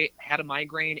I had a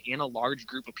migraine in a large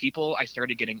group of people. I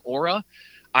started getting aura.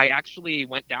 I actually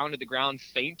went down to the ground,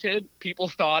 fainted. People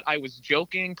thought I was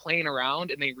joking, playing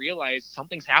around, and they realized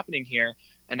something's happening here.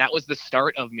 And that was the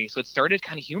start of me. So it started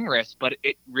kind of humorous, but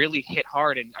it really hit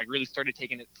hard. And I really started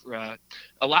taking it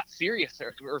a lot serious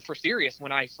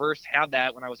when I first had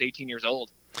that when I was 18 years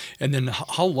old. And then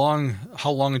how long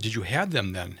did you have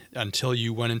them then until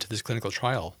you went into this clinical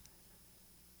trial?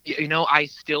 I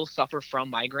still suffer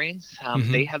from migraines.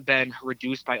 They have been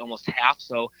reduced by almost half.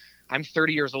 So I'm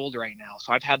 30 years old right now.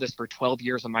 So I've had this for 12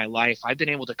 years of my life. I've been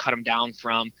able to cut them down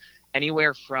from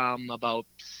anywhere from about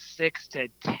 6 to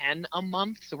 10 a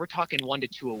month. So we're talking 1 to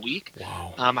 2 a week.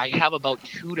 Wow. I have about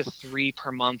 2 to 3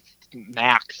 per month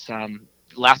max.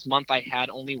 Last month I had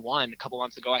only 1. A couple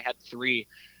months ago I had 3.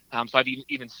 So I've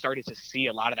even started to see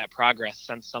a lot of that progress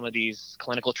since some of these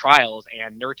clinical trials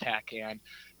and Nurtec and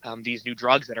these new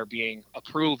drugs that are being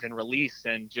approved and released,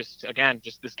 and just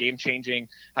this game-changing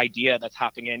idea that's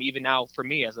happening in even now for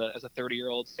me as a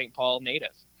 30-year-old St. Paul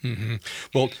native. Mm-hmm.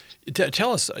 Well,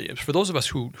 tell us, for those of us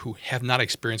who have not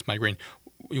experienced migraine,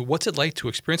 what's it like to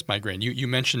experience migraine? You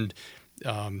mentioned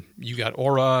you got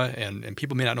aura, and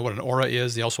people may not know what an aura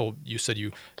is. You said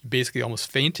you basically almost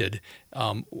fainted.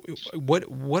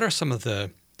 What are some of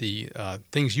the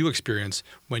things you experience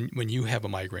when you have a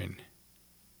migraine?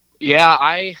 Yeah,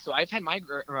 I've had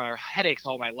headaches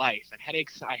all my life, and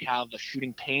headaches, I have a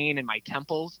shooting pain in my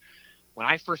temples. When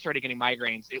I first started getting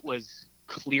migraines, it was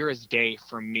clear as day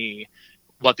for me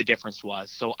what the difference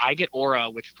was. So I get aura,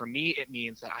 which for me, it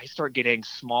means that I start getting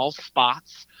small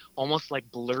spots, almost like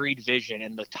blurred vision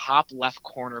in the top left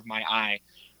corner of my eye.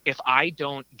 If I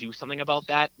don't do something about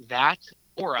that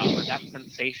aura, or that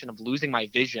sensation of losing my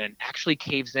vision, actually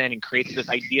caves in and creates this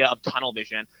idea of tunnel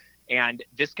vision. And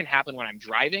this can happen when I'm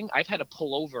driving. I've had to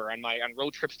pull over on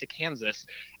road trips to Kansas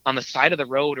on the side of the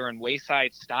road or in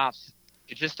wayside stops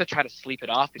just to try to sleep it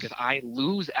off, because I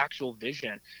lose actual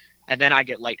vision. And then I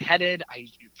get lightheaded. I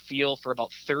feel for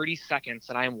about 30 seconds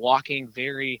that I'm walking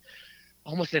very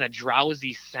almost in a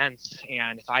drowsy sense.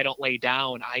 And if I don't lay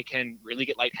down, I can really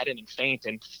get lightheaded and faint.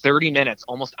 And 30 minutes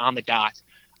almost on the dot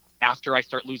after I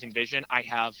start losing vision, I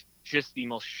have just the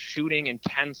most shooting,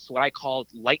 intense, what I call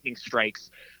lightning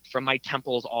strikes from my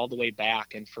temples all the way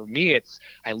back. And for me,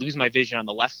 I lose my vision on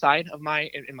the left side of my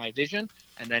vision,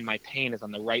 and then my pain is on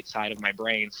the right side of my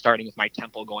brain, starting with my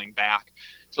temple going back.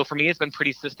 So for me, it's been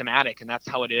pretty systematic, and that's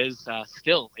how it is,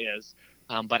 still is.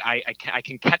 But I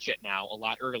can catch it now a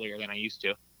lot earlier than I used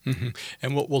to. Mm-hmm.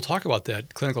 And we'll talk about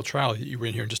that clinical trial you were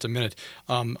in here in just a minute.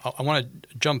 I want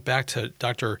to jump back to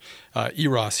Dr.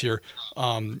 Eros here.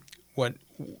 What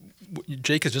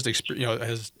Jake has just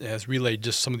has relayed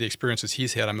just some of the experiences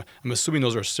he's had. I'm assuming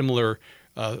those are similar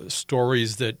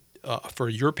stories that for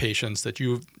your patients that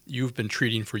you've been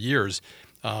treating for years.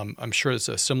 I'm sure it's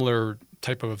a similar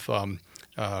type of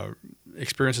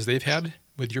experiences they've had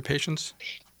with your patients.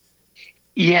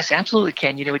 Yes, absolutely,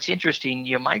 Ken. It's interesting.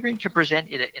 Migraine can present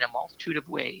in a multitude of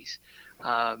ways.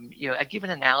 I give an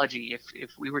analogy.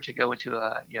 If we were to go into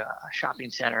a shopping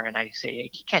center and I say,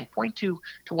 hey, Ken, point to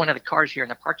one of the cars here in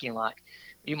the parking lot,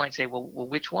 you might say, well,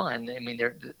 which one? I mean,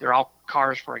 they're all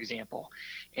cars, for example.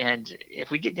 And if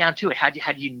we get down to it, how do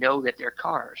you know that they're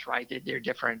cars, right? They're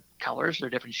different colors, they're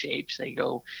different shapes, they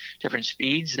go different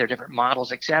speeds, they're different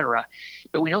models, et cetera.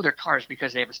 But we know they're cars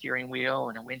because they have a steering wheel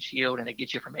and a windshield and they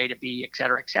get you from A to B, et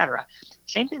cetera, et cetera.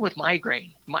 Same thing with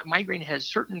migraine. Migraine has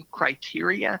certain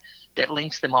criteria that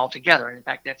links them all together. And in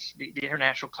fact, that's the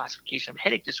International Classification of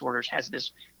Headache Disorders has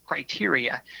this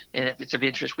criteria, and if it's of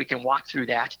interest, we can walk through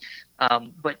that.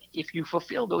 But if you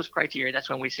fulfill those criteria, that's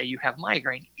when we say you have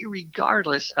migraine,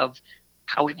 regardless of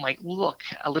how it might look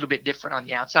a little bit different on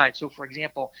the outside. So, for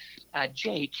example,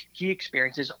 Jake, he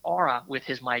experiences aura with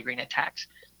his migraine attacks.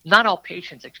 Not all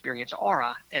patients experience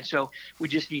aura, and so we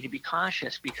just need to be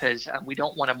cautious because we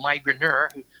don't want a migraineur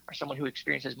or someone who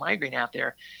experiences migraine out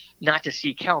there not to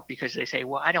seek help because they say,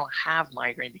 well, I don't have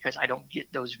migraine because I don't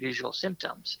get those visual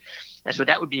symptoms. And so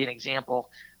that would be an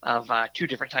example of two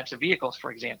different types of vehicles,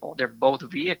 for example. They're both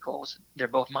vehicles, they're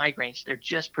both migraines, they're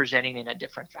just presenting in a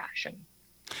different fashion.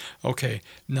 Okay.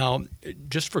 Now,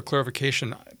 just for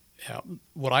clarification,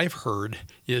 what I've heard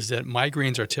is that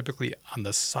migraines are typically on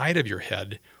the side of your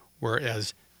head,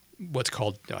 whereas what's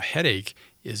called a headache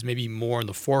is maybe more on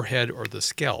the forehead or the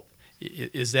scalp.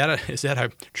 Is that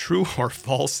a true or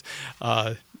false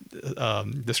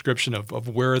description of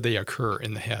where they occur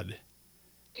in the head?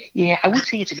 Yeah, I would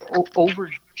say it's an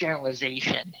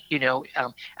overgeneralization.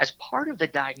 As part of the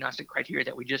diagnostic criteria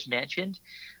that we just mentioned,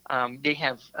 they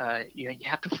have, you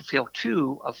have to fulfill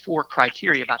 2 of 4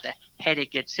 criteria about the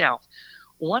headache itself.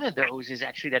 One of those is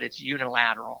actually that it's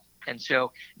unilateral. And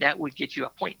so that would get you a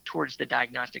point towards the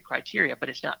diagnostic criteria, but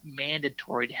it's not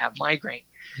mandatory to have migraine.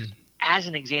 As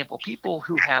an example, people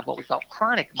who have what we call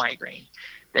chronic migraine,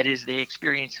 that is, they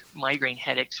experience migraine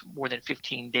headaches more than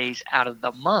 15 days out of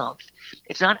the month,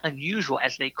 it's not unusual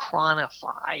as they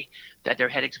chronify that their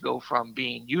headaches go from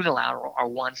being unilateral or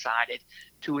one-sided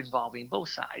to involving both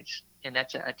sides. And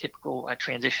that's a typical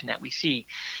transition that we see.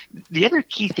 The other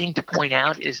key thing to point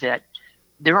out is that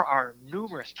there are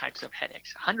numerous types of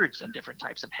headaches, hundreds of different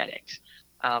types of headaches.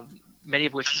 Many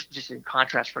of which, just in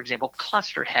contrast, for example,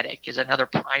 cluster headache is another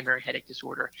primary headache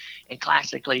disorder. And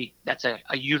classically, that's a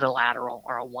unilateral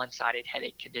or a one-sided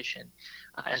headache condition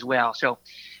as well. So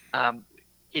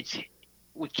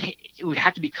we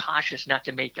have to be cautious not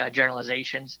to make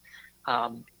generalizations.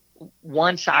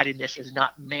 One-sidedness is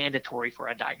not mandatory for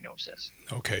a diagnosis.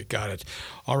 Okay, got it.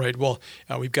 All right. Well,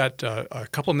 we've got a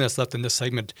couple of minutes left in this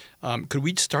segment. Could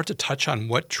we start to touch on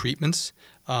what treatments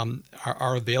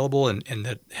are available and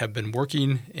that have been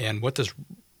working, and what does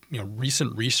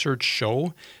recent research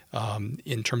show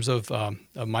in terms of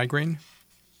migraine?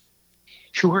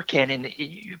 Sure, Ken. And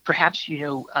perhaps,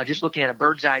 just looking at a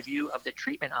bird's eye view of the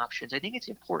treatment options, I think it's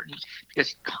important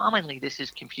because commonly this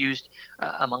is confused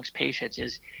amongst patients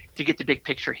is to get the big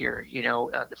picture here.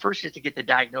 The first is to get the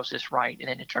diagnosis right. And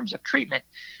then in terms of treatment,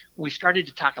 we started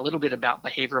to talk a little bit about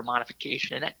behavioral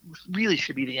modification, and that really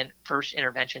should be the first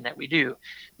intervention that we do.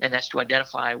 And that's to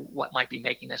identify what might be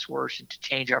making this worse and to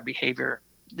change our behavior.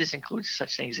 This includes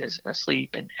such things as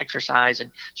sleep and exercise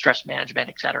and stress management,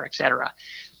 et cetera, et cetera.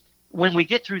 When we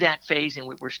get through that phase and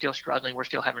we're still struggling, we're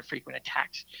still having frequent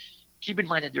attacks, keep in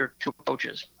mind that there are 2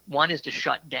 approaches. One is to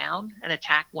shut down an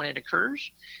attack when it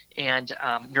occurs, and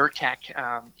Nurtec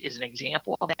is an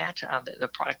example of that, the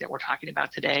product that we're talking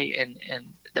about today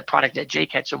and the product that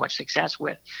Jake had so much success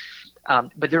with.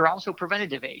 But there are also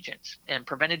preventative agents, and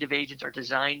preventative agents are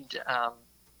designed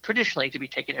traditionally to be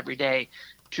taken every day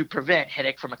to prevent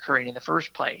headache from occurring in the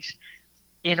first place.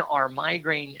 In our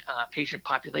migraine patient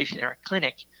population in our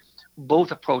clinic,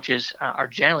 both approaches are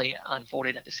generally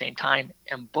unfolded at the same time,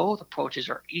 and both approaches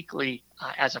are equally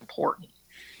as important.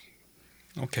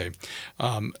 Okay.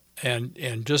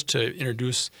 And just to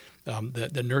introduce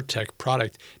the Nurtec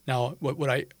product. Now, what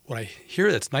I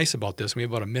hear that's nice about this, we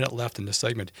have about a minute left in this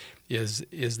segment, is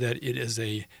that it is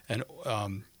an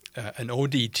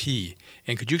ODT.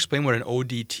 And could you explain what an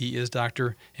ODT is,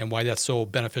 doctor, and why that's so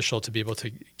beneficial to be able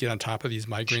to get on top of these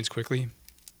migraines quickly?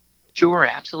 Sure,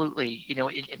 absolutely. In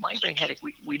migraine headache,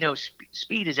 we know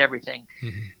speed is everything.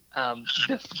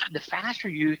 Mm-hmm. The faster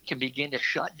you can begin to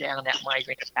shut down that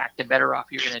migraine attack, the better off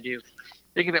you're going to do.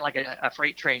 Think of it like a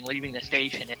freight train leaving the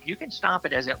station. If you can stop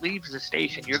it as it leaves the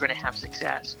station, you're going to have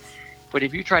success. But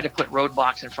if you try to put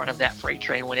roadblocks in front of that freight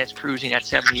train when it's cruising at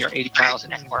 70 or 80 miles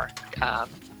an hour,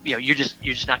 you're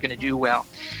just not going to do well.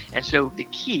 And so the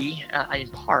key, in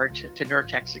part, to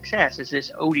Nurtec's success is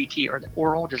this ODT, or the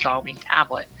oral dissolving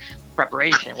tablet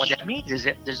preparation. What that means is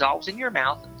it dissolves in your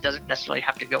mouth. It doesn't necessarily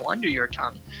have to go under your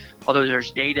tongue, although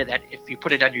there's data that if you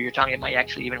put it under your tongue, it might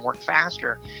actually even work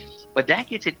faster. But that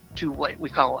gets it to what we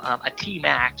call a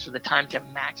Tmax, or the time to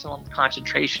maximum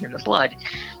concentration in the blood.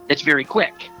 That's very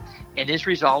quick. And this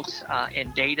results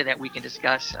in data that we can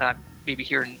discuss maybe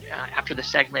here after the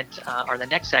segment or the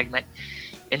next segment,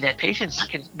 and that patients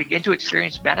can begin to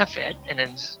experience benefit. And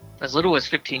in as little as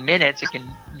 15 minutes, it can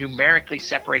numerically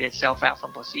separate itself out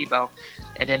from placebo.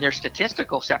 And then there's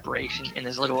statistical separation in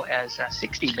as little as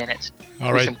 60 minutes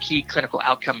with some key clinical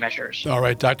outcome measures. All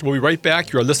right, Doctor, we'll be right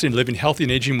back. You are listening to Living Healthy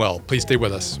and Aging Well. Please stay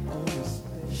with us.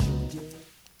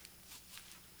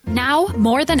 Now,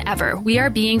 more than ever, we are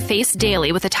being faced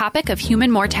daily with the topic of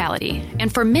human mortality,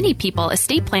 and for many people,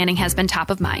 estate planning has been top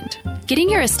of mind. Getting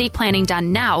your estate planning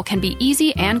done now can be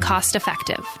easy and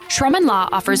cost-effective. Schromen Law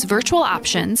offers virtual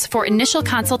options for initial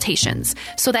consultations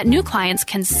so that new clients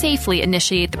can safely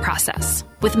initiate the process.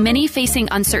 With many facing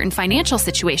uncertain financial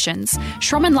situations,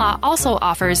 Schromen Law also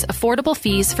offers affordable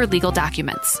fees for legal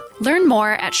documents. Learn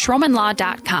more at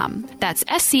schromenlaw.com. That's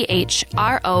SCHROMEN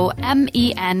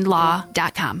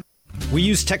law.com. We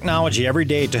use technology every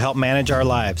day to help manage our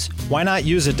lives. Why not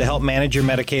use it to help manage your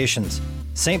medications?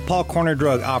 St. Paul Corner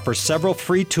Drug offers several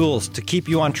free tools to keep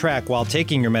you on track while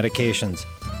taking your medications.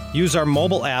 Use our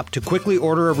mobile app to quickly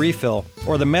order a refill,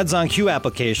 or the Meds on Q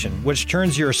application, which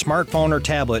turns your smartphone or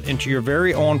tablet into your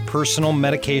very own personal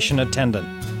medication attendant.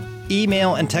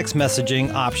 Email and text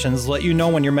messaging options let you know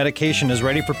when your medication is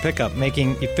ready for pickup,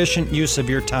 making efficient use of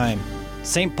your time.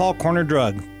 St. Paul Corner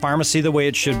Drug, pharmacy the way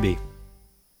it should be.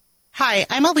 Hi,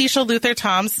 I'm Alicia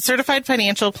Luther-Toms, Certified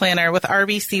Financial Planner with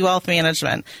RBC Wealth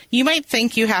Management. You might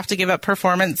think you have to give up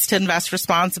performance to invest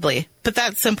responsibly, but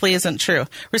that simply isn't true.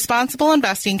 Responsible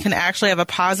investing can actually have a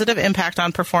positive impact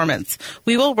on performance.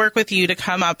 We will work with you to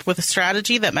come up with a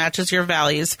strategy that matches your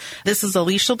values. This is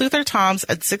Alicia Luther-Toms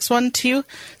at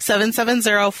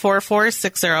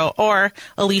 612-770-4460 or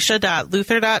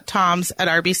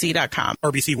alicia.luther.toms@rbc.com.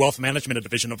 RBC Wealth Management, a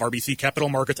division of RBC Capital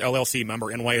Markets, LLC,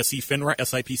 member NYSE, FINRA,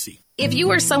 SIPC. If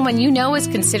you or someone you know is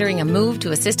considering a move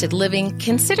to assisted living,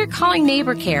 consider calling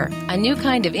NeighborCare, a new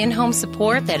kind of in-home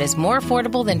support that is more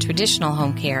affordable than traditional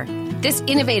home care. This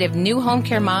innovative new home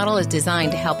care model is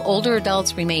designed to help older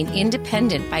adults remain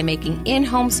independent by making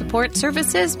in-home support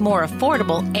services more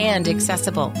affordable and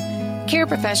accessible. Care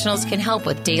professionals can help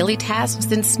with daily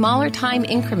tasks in smaller time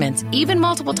increments, even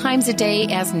multiple times a day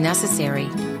as necessary.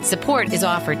 Support is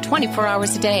offered 24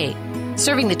 hours a day.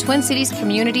 Serving the Twin Cities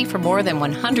community for more than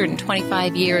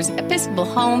 125 years, Episcopal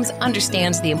Homes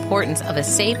understands the importance of a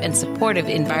safe and supportive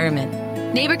environment.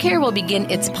 NeighborCare will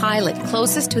begin its pilot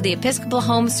closest to the Episcopal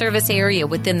Homes service area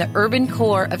within the urban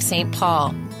core of St.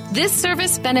 Paul. This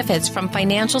service benefits from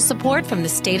financial support from the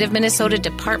State of Minnesota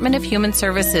Department of Human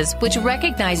Services, which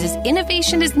recognizes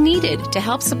innovation is needed to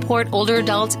help support older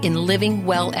adults in living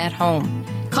well at home.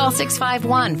 Call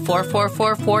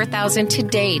 651-444-4000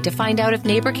 today to find out if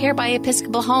NeighborCare by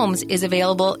Episcopal Homes is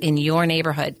available in your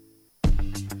neighborhood.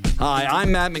 Hi,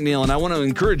 I'm Matt McNeil, and I want to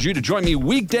encourage you to join me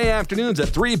weekday afternoons at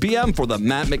 3 p.m. for The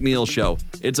Matt McNeil Show.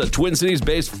 It's a Twin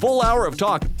Cities-based full hour of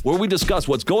talk where we discuss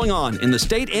what's going on in the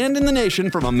state and in the nation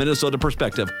from a Minnesota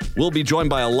perspective. We'll be joined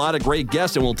by a lot of great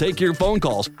guests, and we'll take your phone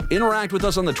calls. Interact with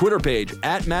us on the Twitter page,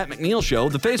 @Matt McNeil Show,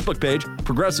 the Facebook page,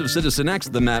 Progressive Citizen X,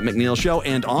 The Matt McNeil Show,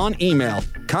 and on email.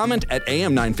 Comment at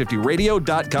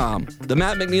am950radio.com. The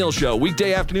Matt McNeil Show,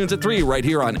 weekday afternoons at 3 right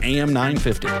here on AM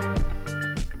 950.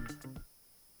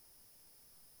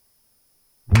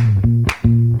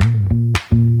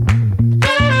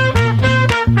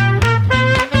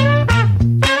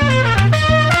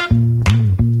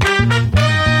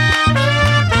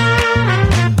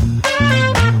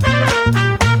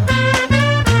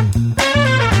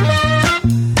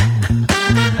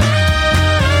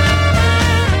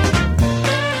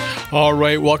 All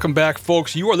right, welcome back,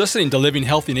 folks. You are listening to Living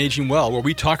Healthy and Aging Well, where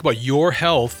we talk about your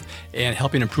health and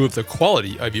helping improve the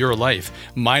quality of your life.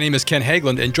 My name is Ken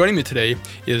Hageland, and joining me today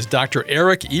is Dr.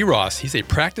 Eric Eros. He's a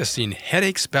practicing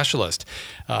headache specialist.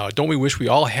 Don't we wish we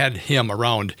all had him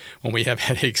around when we have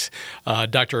headaches?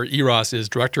 Dr. Eros is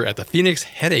director at the Phoenix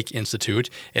Headache Institute,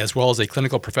 as well as a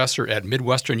clinical professor at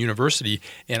Midwestern University,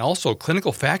 and also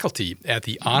clinical faculty at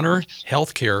the Honor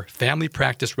Healthcare Family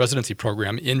Practice Residency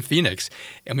Program in Phoenix.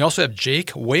 And we also have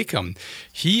Jake Wakeham.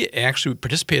 He actually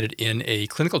participated in a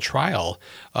clinical trial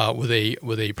with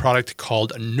a product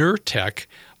called Nurtec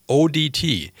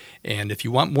ODT. And if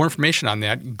you want more information on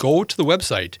that, go to the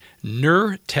website,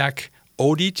 Nurtec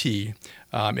ODT.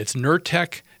 It's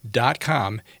Nurtec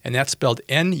nurtec.com, and that's spelled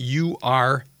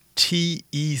NURTEC.com,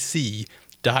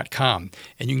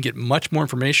 and you can get much more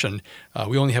information.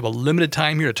 We only have a limited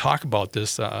time here to talk about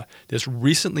this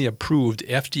recently approved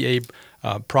FDA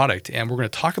product, and we're going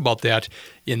to talk about that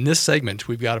in this segment.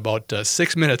 We've got about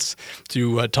 6 minutes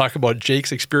to talk about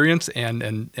Jake's experience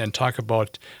and talk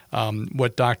about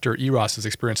what Dr. Eross's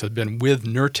experience has been with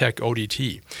Nurtec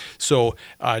ODT. So,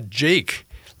 Jake,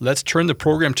 let's turn the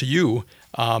program to you,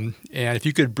 and if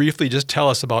you could briefly just tell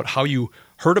us about how you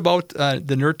heard about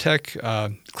the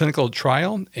Nurtec clinical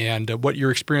trial and what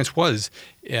your experience was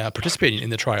participating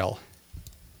in the trial.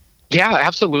 Yeah,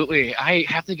 absolutely. I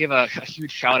have to give a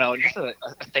huge shout out, just a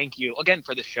thank you again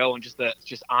for the show and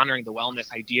just honoring the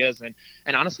wellness ideas. And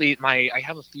honestly, I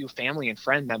have a few family and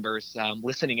friend members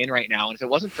listening in right now. And if it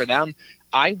wasn't for them,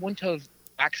 I wouldn't have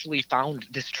actually found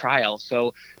this trial.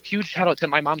 So huge shout out to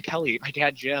my mom, Kelly, my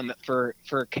dad, Jim, for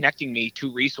connecting me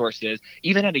to resources,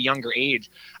 even at a younger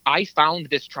age. I found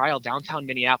this trial downtown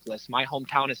Minneapolis. My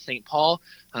hometown is St. Paul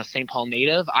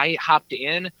native. I hopped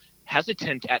in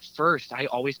hesitant at first. I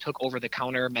always took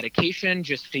over-the-counter medication,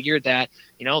 just figured that,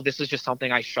 this is just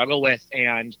something I struggle with.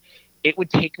 And it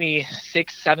would take me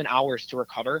 6-7 hours to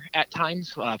recover at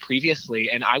times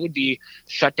previously, and I would be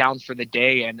shut down for the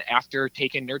day. And after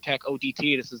taking Nurtec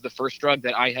ODT, this is the first drug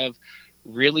that I have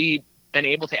really been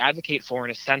able to advocate for,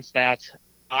 in a sense that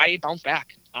I bounce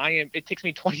back. It takes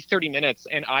me 20-30 minutes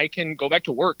and I can go back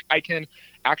to work. I can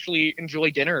actually enjoy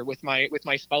dinner with my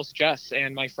spouse, Jess,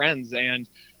 and my friends, and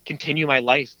continue my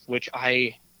life, which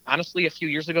I honestly, a few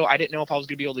years ago, I didn't know if I was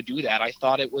going to be able to do that. I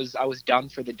thought I was done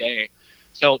for the day.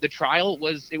 So the trial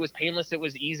was painless. It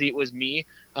was easy. It was me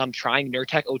trying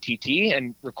Nurtec ODT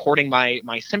and recording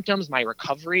my symptoms, my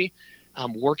recovery,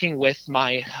 working with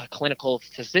my clinical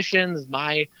physicians,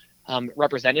 my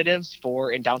representatives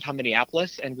in downtown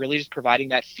Minneapolis, and really just providing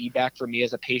that feedback for me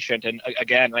as a patient. And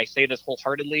again, I say this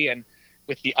wholeheartedly and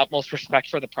with the utmost respect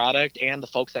for the product and the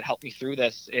folks that helped me through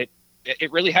this.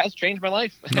 It really has changed my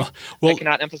life. No, well, I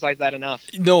cannot emphasize that enough.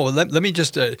 No, let me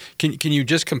just, can you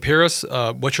just compare us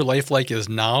what your life like is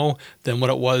now than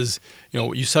what it was?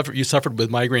 You suffered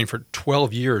with migraine for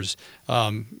 12 years.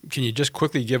 Can you just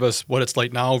quickly give us what it's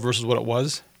like now versus what it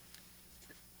was?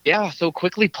 Yeah, so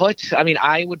quickly put,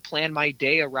 I would plan my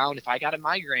day around, if I got a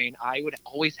migraine, I would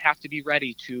always have to be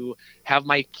ready to have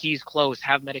my keys close,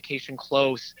 have medication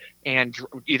close, and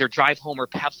either drive home or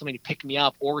have somebody pick me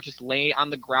up, or just lay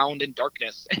on the ground in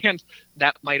darkness. And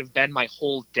that might have been my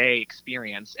whole day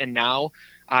experience. And now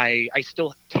I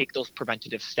still take those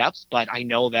preventative steps, but I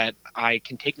know that I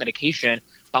can take medication,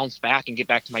 bounce back, and get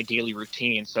back to my daily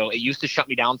routine. So it used to shut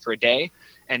me down for a day,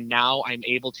 and now I'm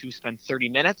able to spend 30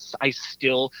 minutes. I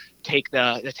still take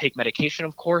medication,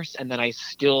 of course, and then I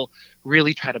still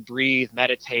really try to breathe,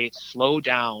 meditate, slow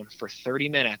down for 30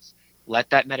 minutes,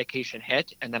 let that medication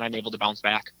hit, and then I'm able to bounce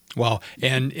back. Wow.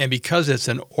 And because it's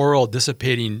an oral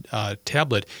dissipating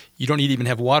tablet, you don't need to even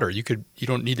have water. You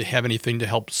don't need to have anything to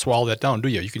help swallow that down, do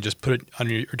you? You can just put it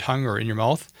under your tongue or in your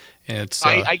mouth. And it's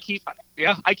I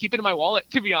keep it in my wallet,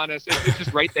 to be honest. It's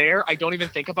just right there. I don't even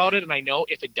think about it, and I know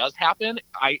if it does happen,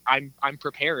 I'm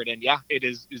prepared. And yeah, it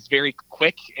is very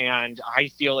quick, and I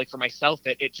feel like for myself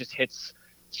that it just hits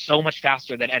so much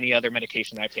faster than any other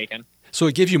medication that I've taken. So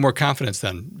it gives you more confidence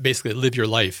then, basically live your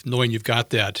life knowing you've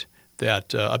got that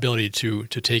ability to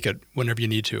take it whenever you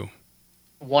need to.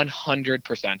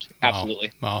 100%.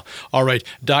 Absolutely. Wow. All right.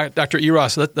 Dr.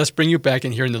 Eross, let's bring you back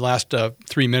in here in the last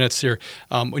 3 minutes here.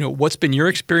 What's been your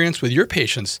experience with your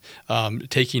patients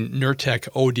taking Nurtec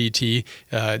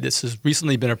ODT? This has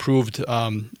recently been approved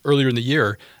earlier in the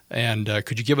year. And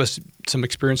could you give us some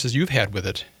experiences you've had with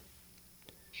it?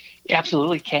 Yeah,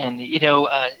 absolutely, Ken.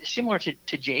 Similar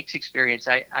to Jake's experience,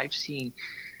 I've seen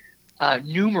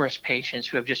numerous patients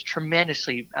who have just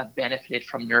tremendously benefited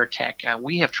from Nurtec.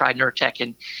 We have tried Nurtec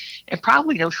and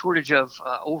probably no shortage of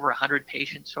over 100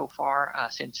 patients so far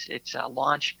since its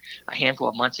launch a handful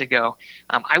of months ago.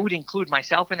 I would include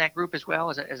myself in that group as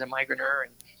well as a migraineur.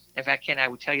 And in fact, Ken, I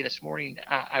would tell you this morning,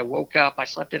 I woke up, I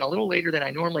slept in a little later than I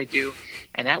normally do,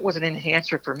 and that was an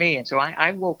enhancer for me. And so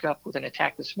I woke up with an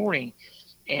attack this morning.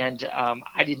 And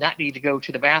I did not need to go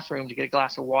to the bathroom to get a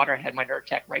glass of water. I had my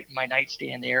Nurtec right in my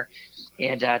nightstand there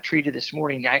and treated this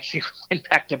morning. I actually went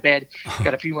back to bed,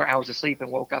 got a few more hours of sleep, and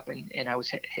woke up and I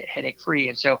was headache free.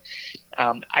 And so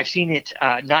I've seen it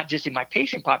not just in my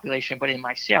patient population, but in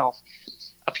myself.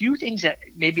 A few things that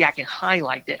maybe I can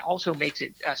highlight that also makes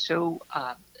it so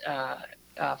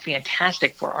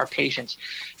fantastic for our patients,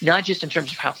 not just in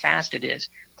terms of how fast it is,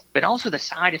 but also the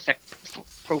side effect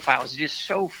profile is just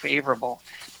so favorable.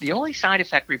 The only side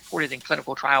effect reported in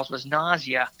clinical trials was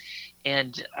nausea.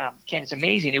 And Ken, it's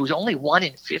amazing. It was only 1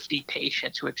 in 50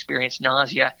 patients who experienced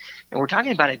nausea. And we're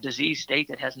talking about a disease state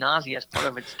that has nausea as part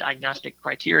of its diagnostic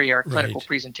criteria or clinical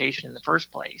presentation in the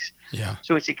first place. Yeah.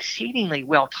 So it's exceedingly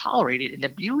well tolerated. And the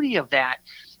beauty of that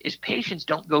is patients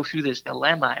don't go through this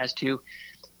dilemma as to,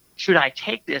 should I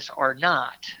take this or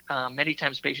not? Many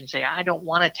times patients say, I don't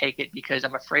want to take it because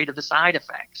I'm afraid of the side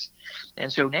effects.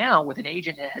 And so now with an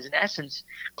agent that has in essence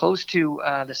close to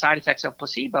the side effects of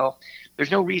placebo,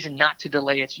 there's no reason not to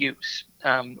delay its use.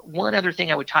 One other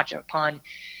thing I would touch upon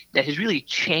that has really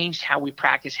changed how we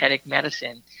practice headache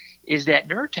medicine is that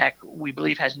Nurtec, we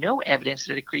believe, has no evidence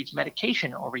that it creates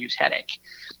medication overuse headache.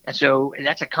 And so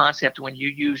that's a concept when you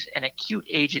use an acute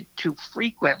agent too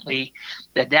frequently,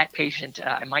 that patient,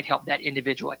 it might help that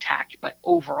individual attack, but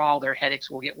overall their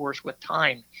headaches will get worse with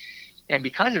time. And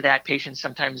because of that, patients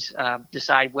sometimes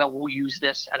decide, well, we'll use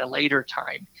this at a later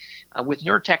time. With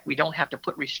Nurtec, we don't have to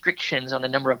put restrictions on the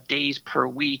number of days per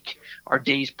week or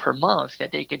days per month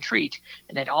that they can treat.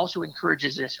 And that also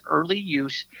encourages this early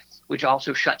use, which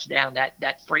also shuts down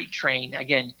that freight train,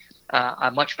 again,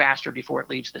 much faster before it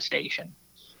leaves the station.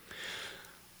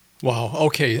 Wow.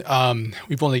 Okay.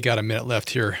 We've only got a minute left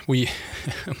here. We'll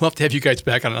have to have you guys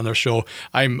back on another show.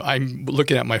 I'm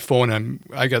looking at my phone, and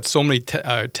I got so many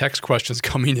text questions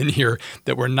coming in here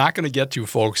that we're not going to get to,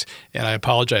 folks, and I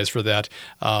apologize for that.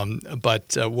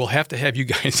 But we'll have to have you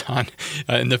guys on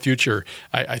in the future.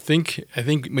 I think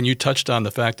when you touched on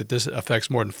the fact that this affects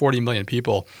more than 40 million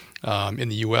people in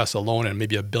the U.S. alone and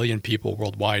maybe 1 billion people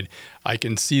worldwide, I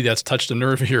can see that's touched a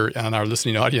nerve here on our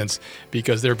listening audience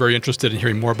because they're very interested in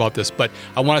hearing more about this. But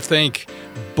I want to thank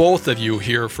both of you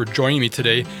here for joining me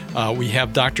today. We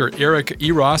have Dr. Eric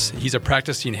Eros. He's a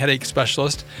practicing headache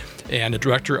specialist and a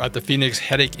director at the Phoenix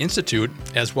Headache Institute,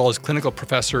 as well as clinical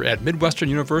professor at Midwestern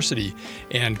University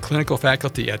and clinical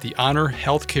faculty at the Honor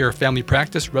Healthcare Family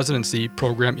Practice Residency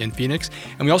Program in Phoenix.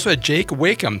 And we also had Jake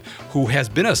Wakeham, who has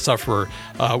been a sufferer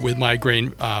with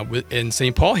migraine in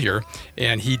St. Paul here,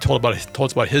 and he told us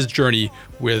about his journey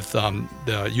with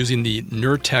using the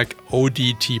Nurtec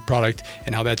ODT product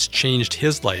and how that's changed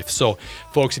his life. So,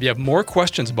 folks, if you have more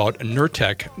questions about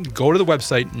Nurtec, go to the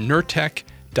website Nurtec.com.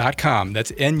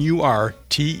 That's NURTEC.com,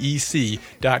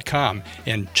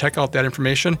 and check out that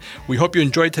information. We hope you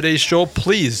enjoyed today's show.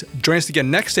 Please join us again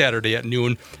next Saturday at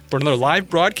noon for another live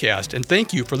broadcast. And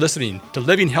thank you for listening to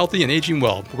Living Healthy and Aging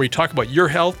Well, where we talk about your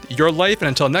health, your life. And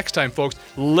until next time, folks,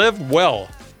 live well.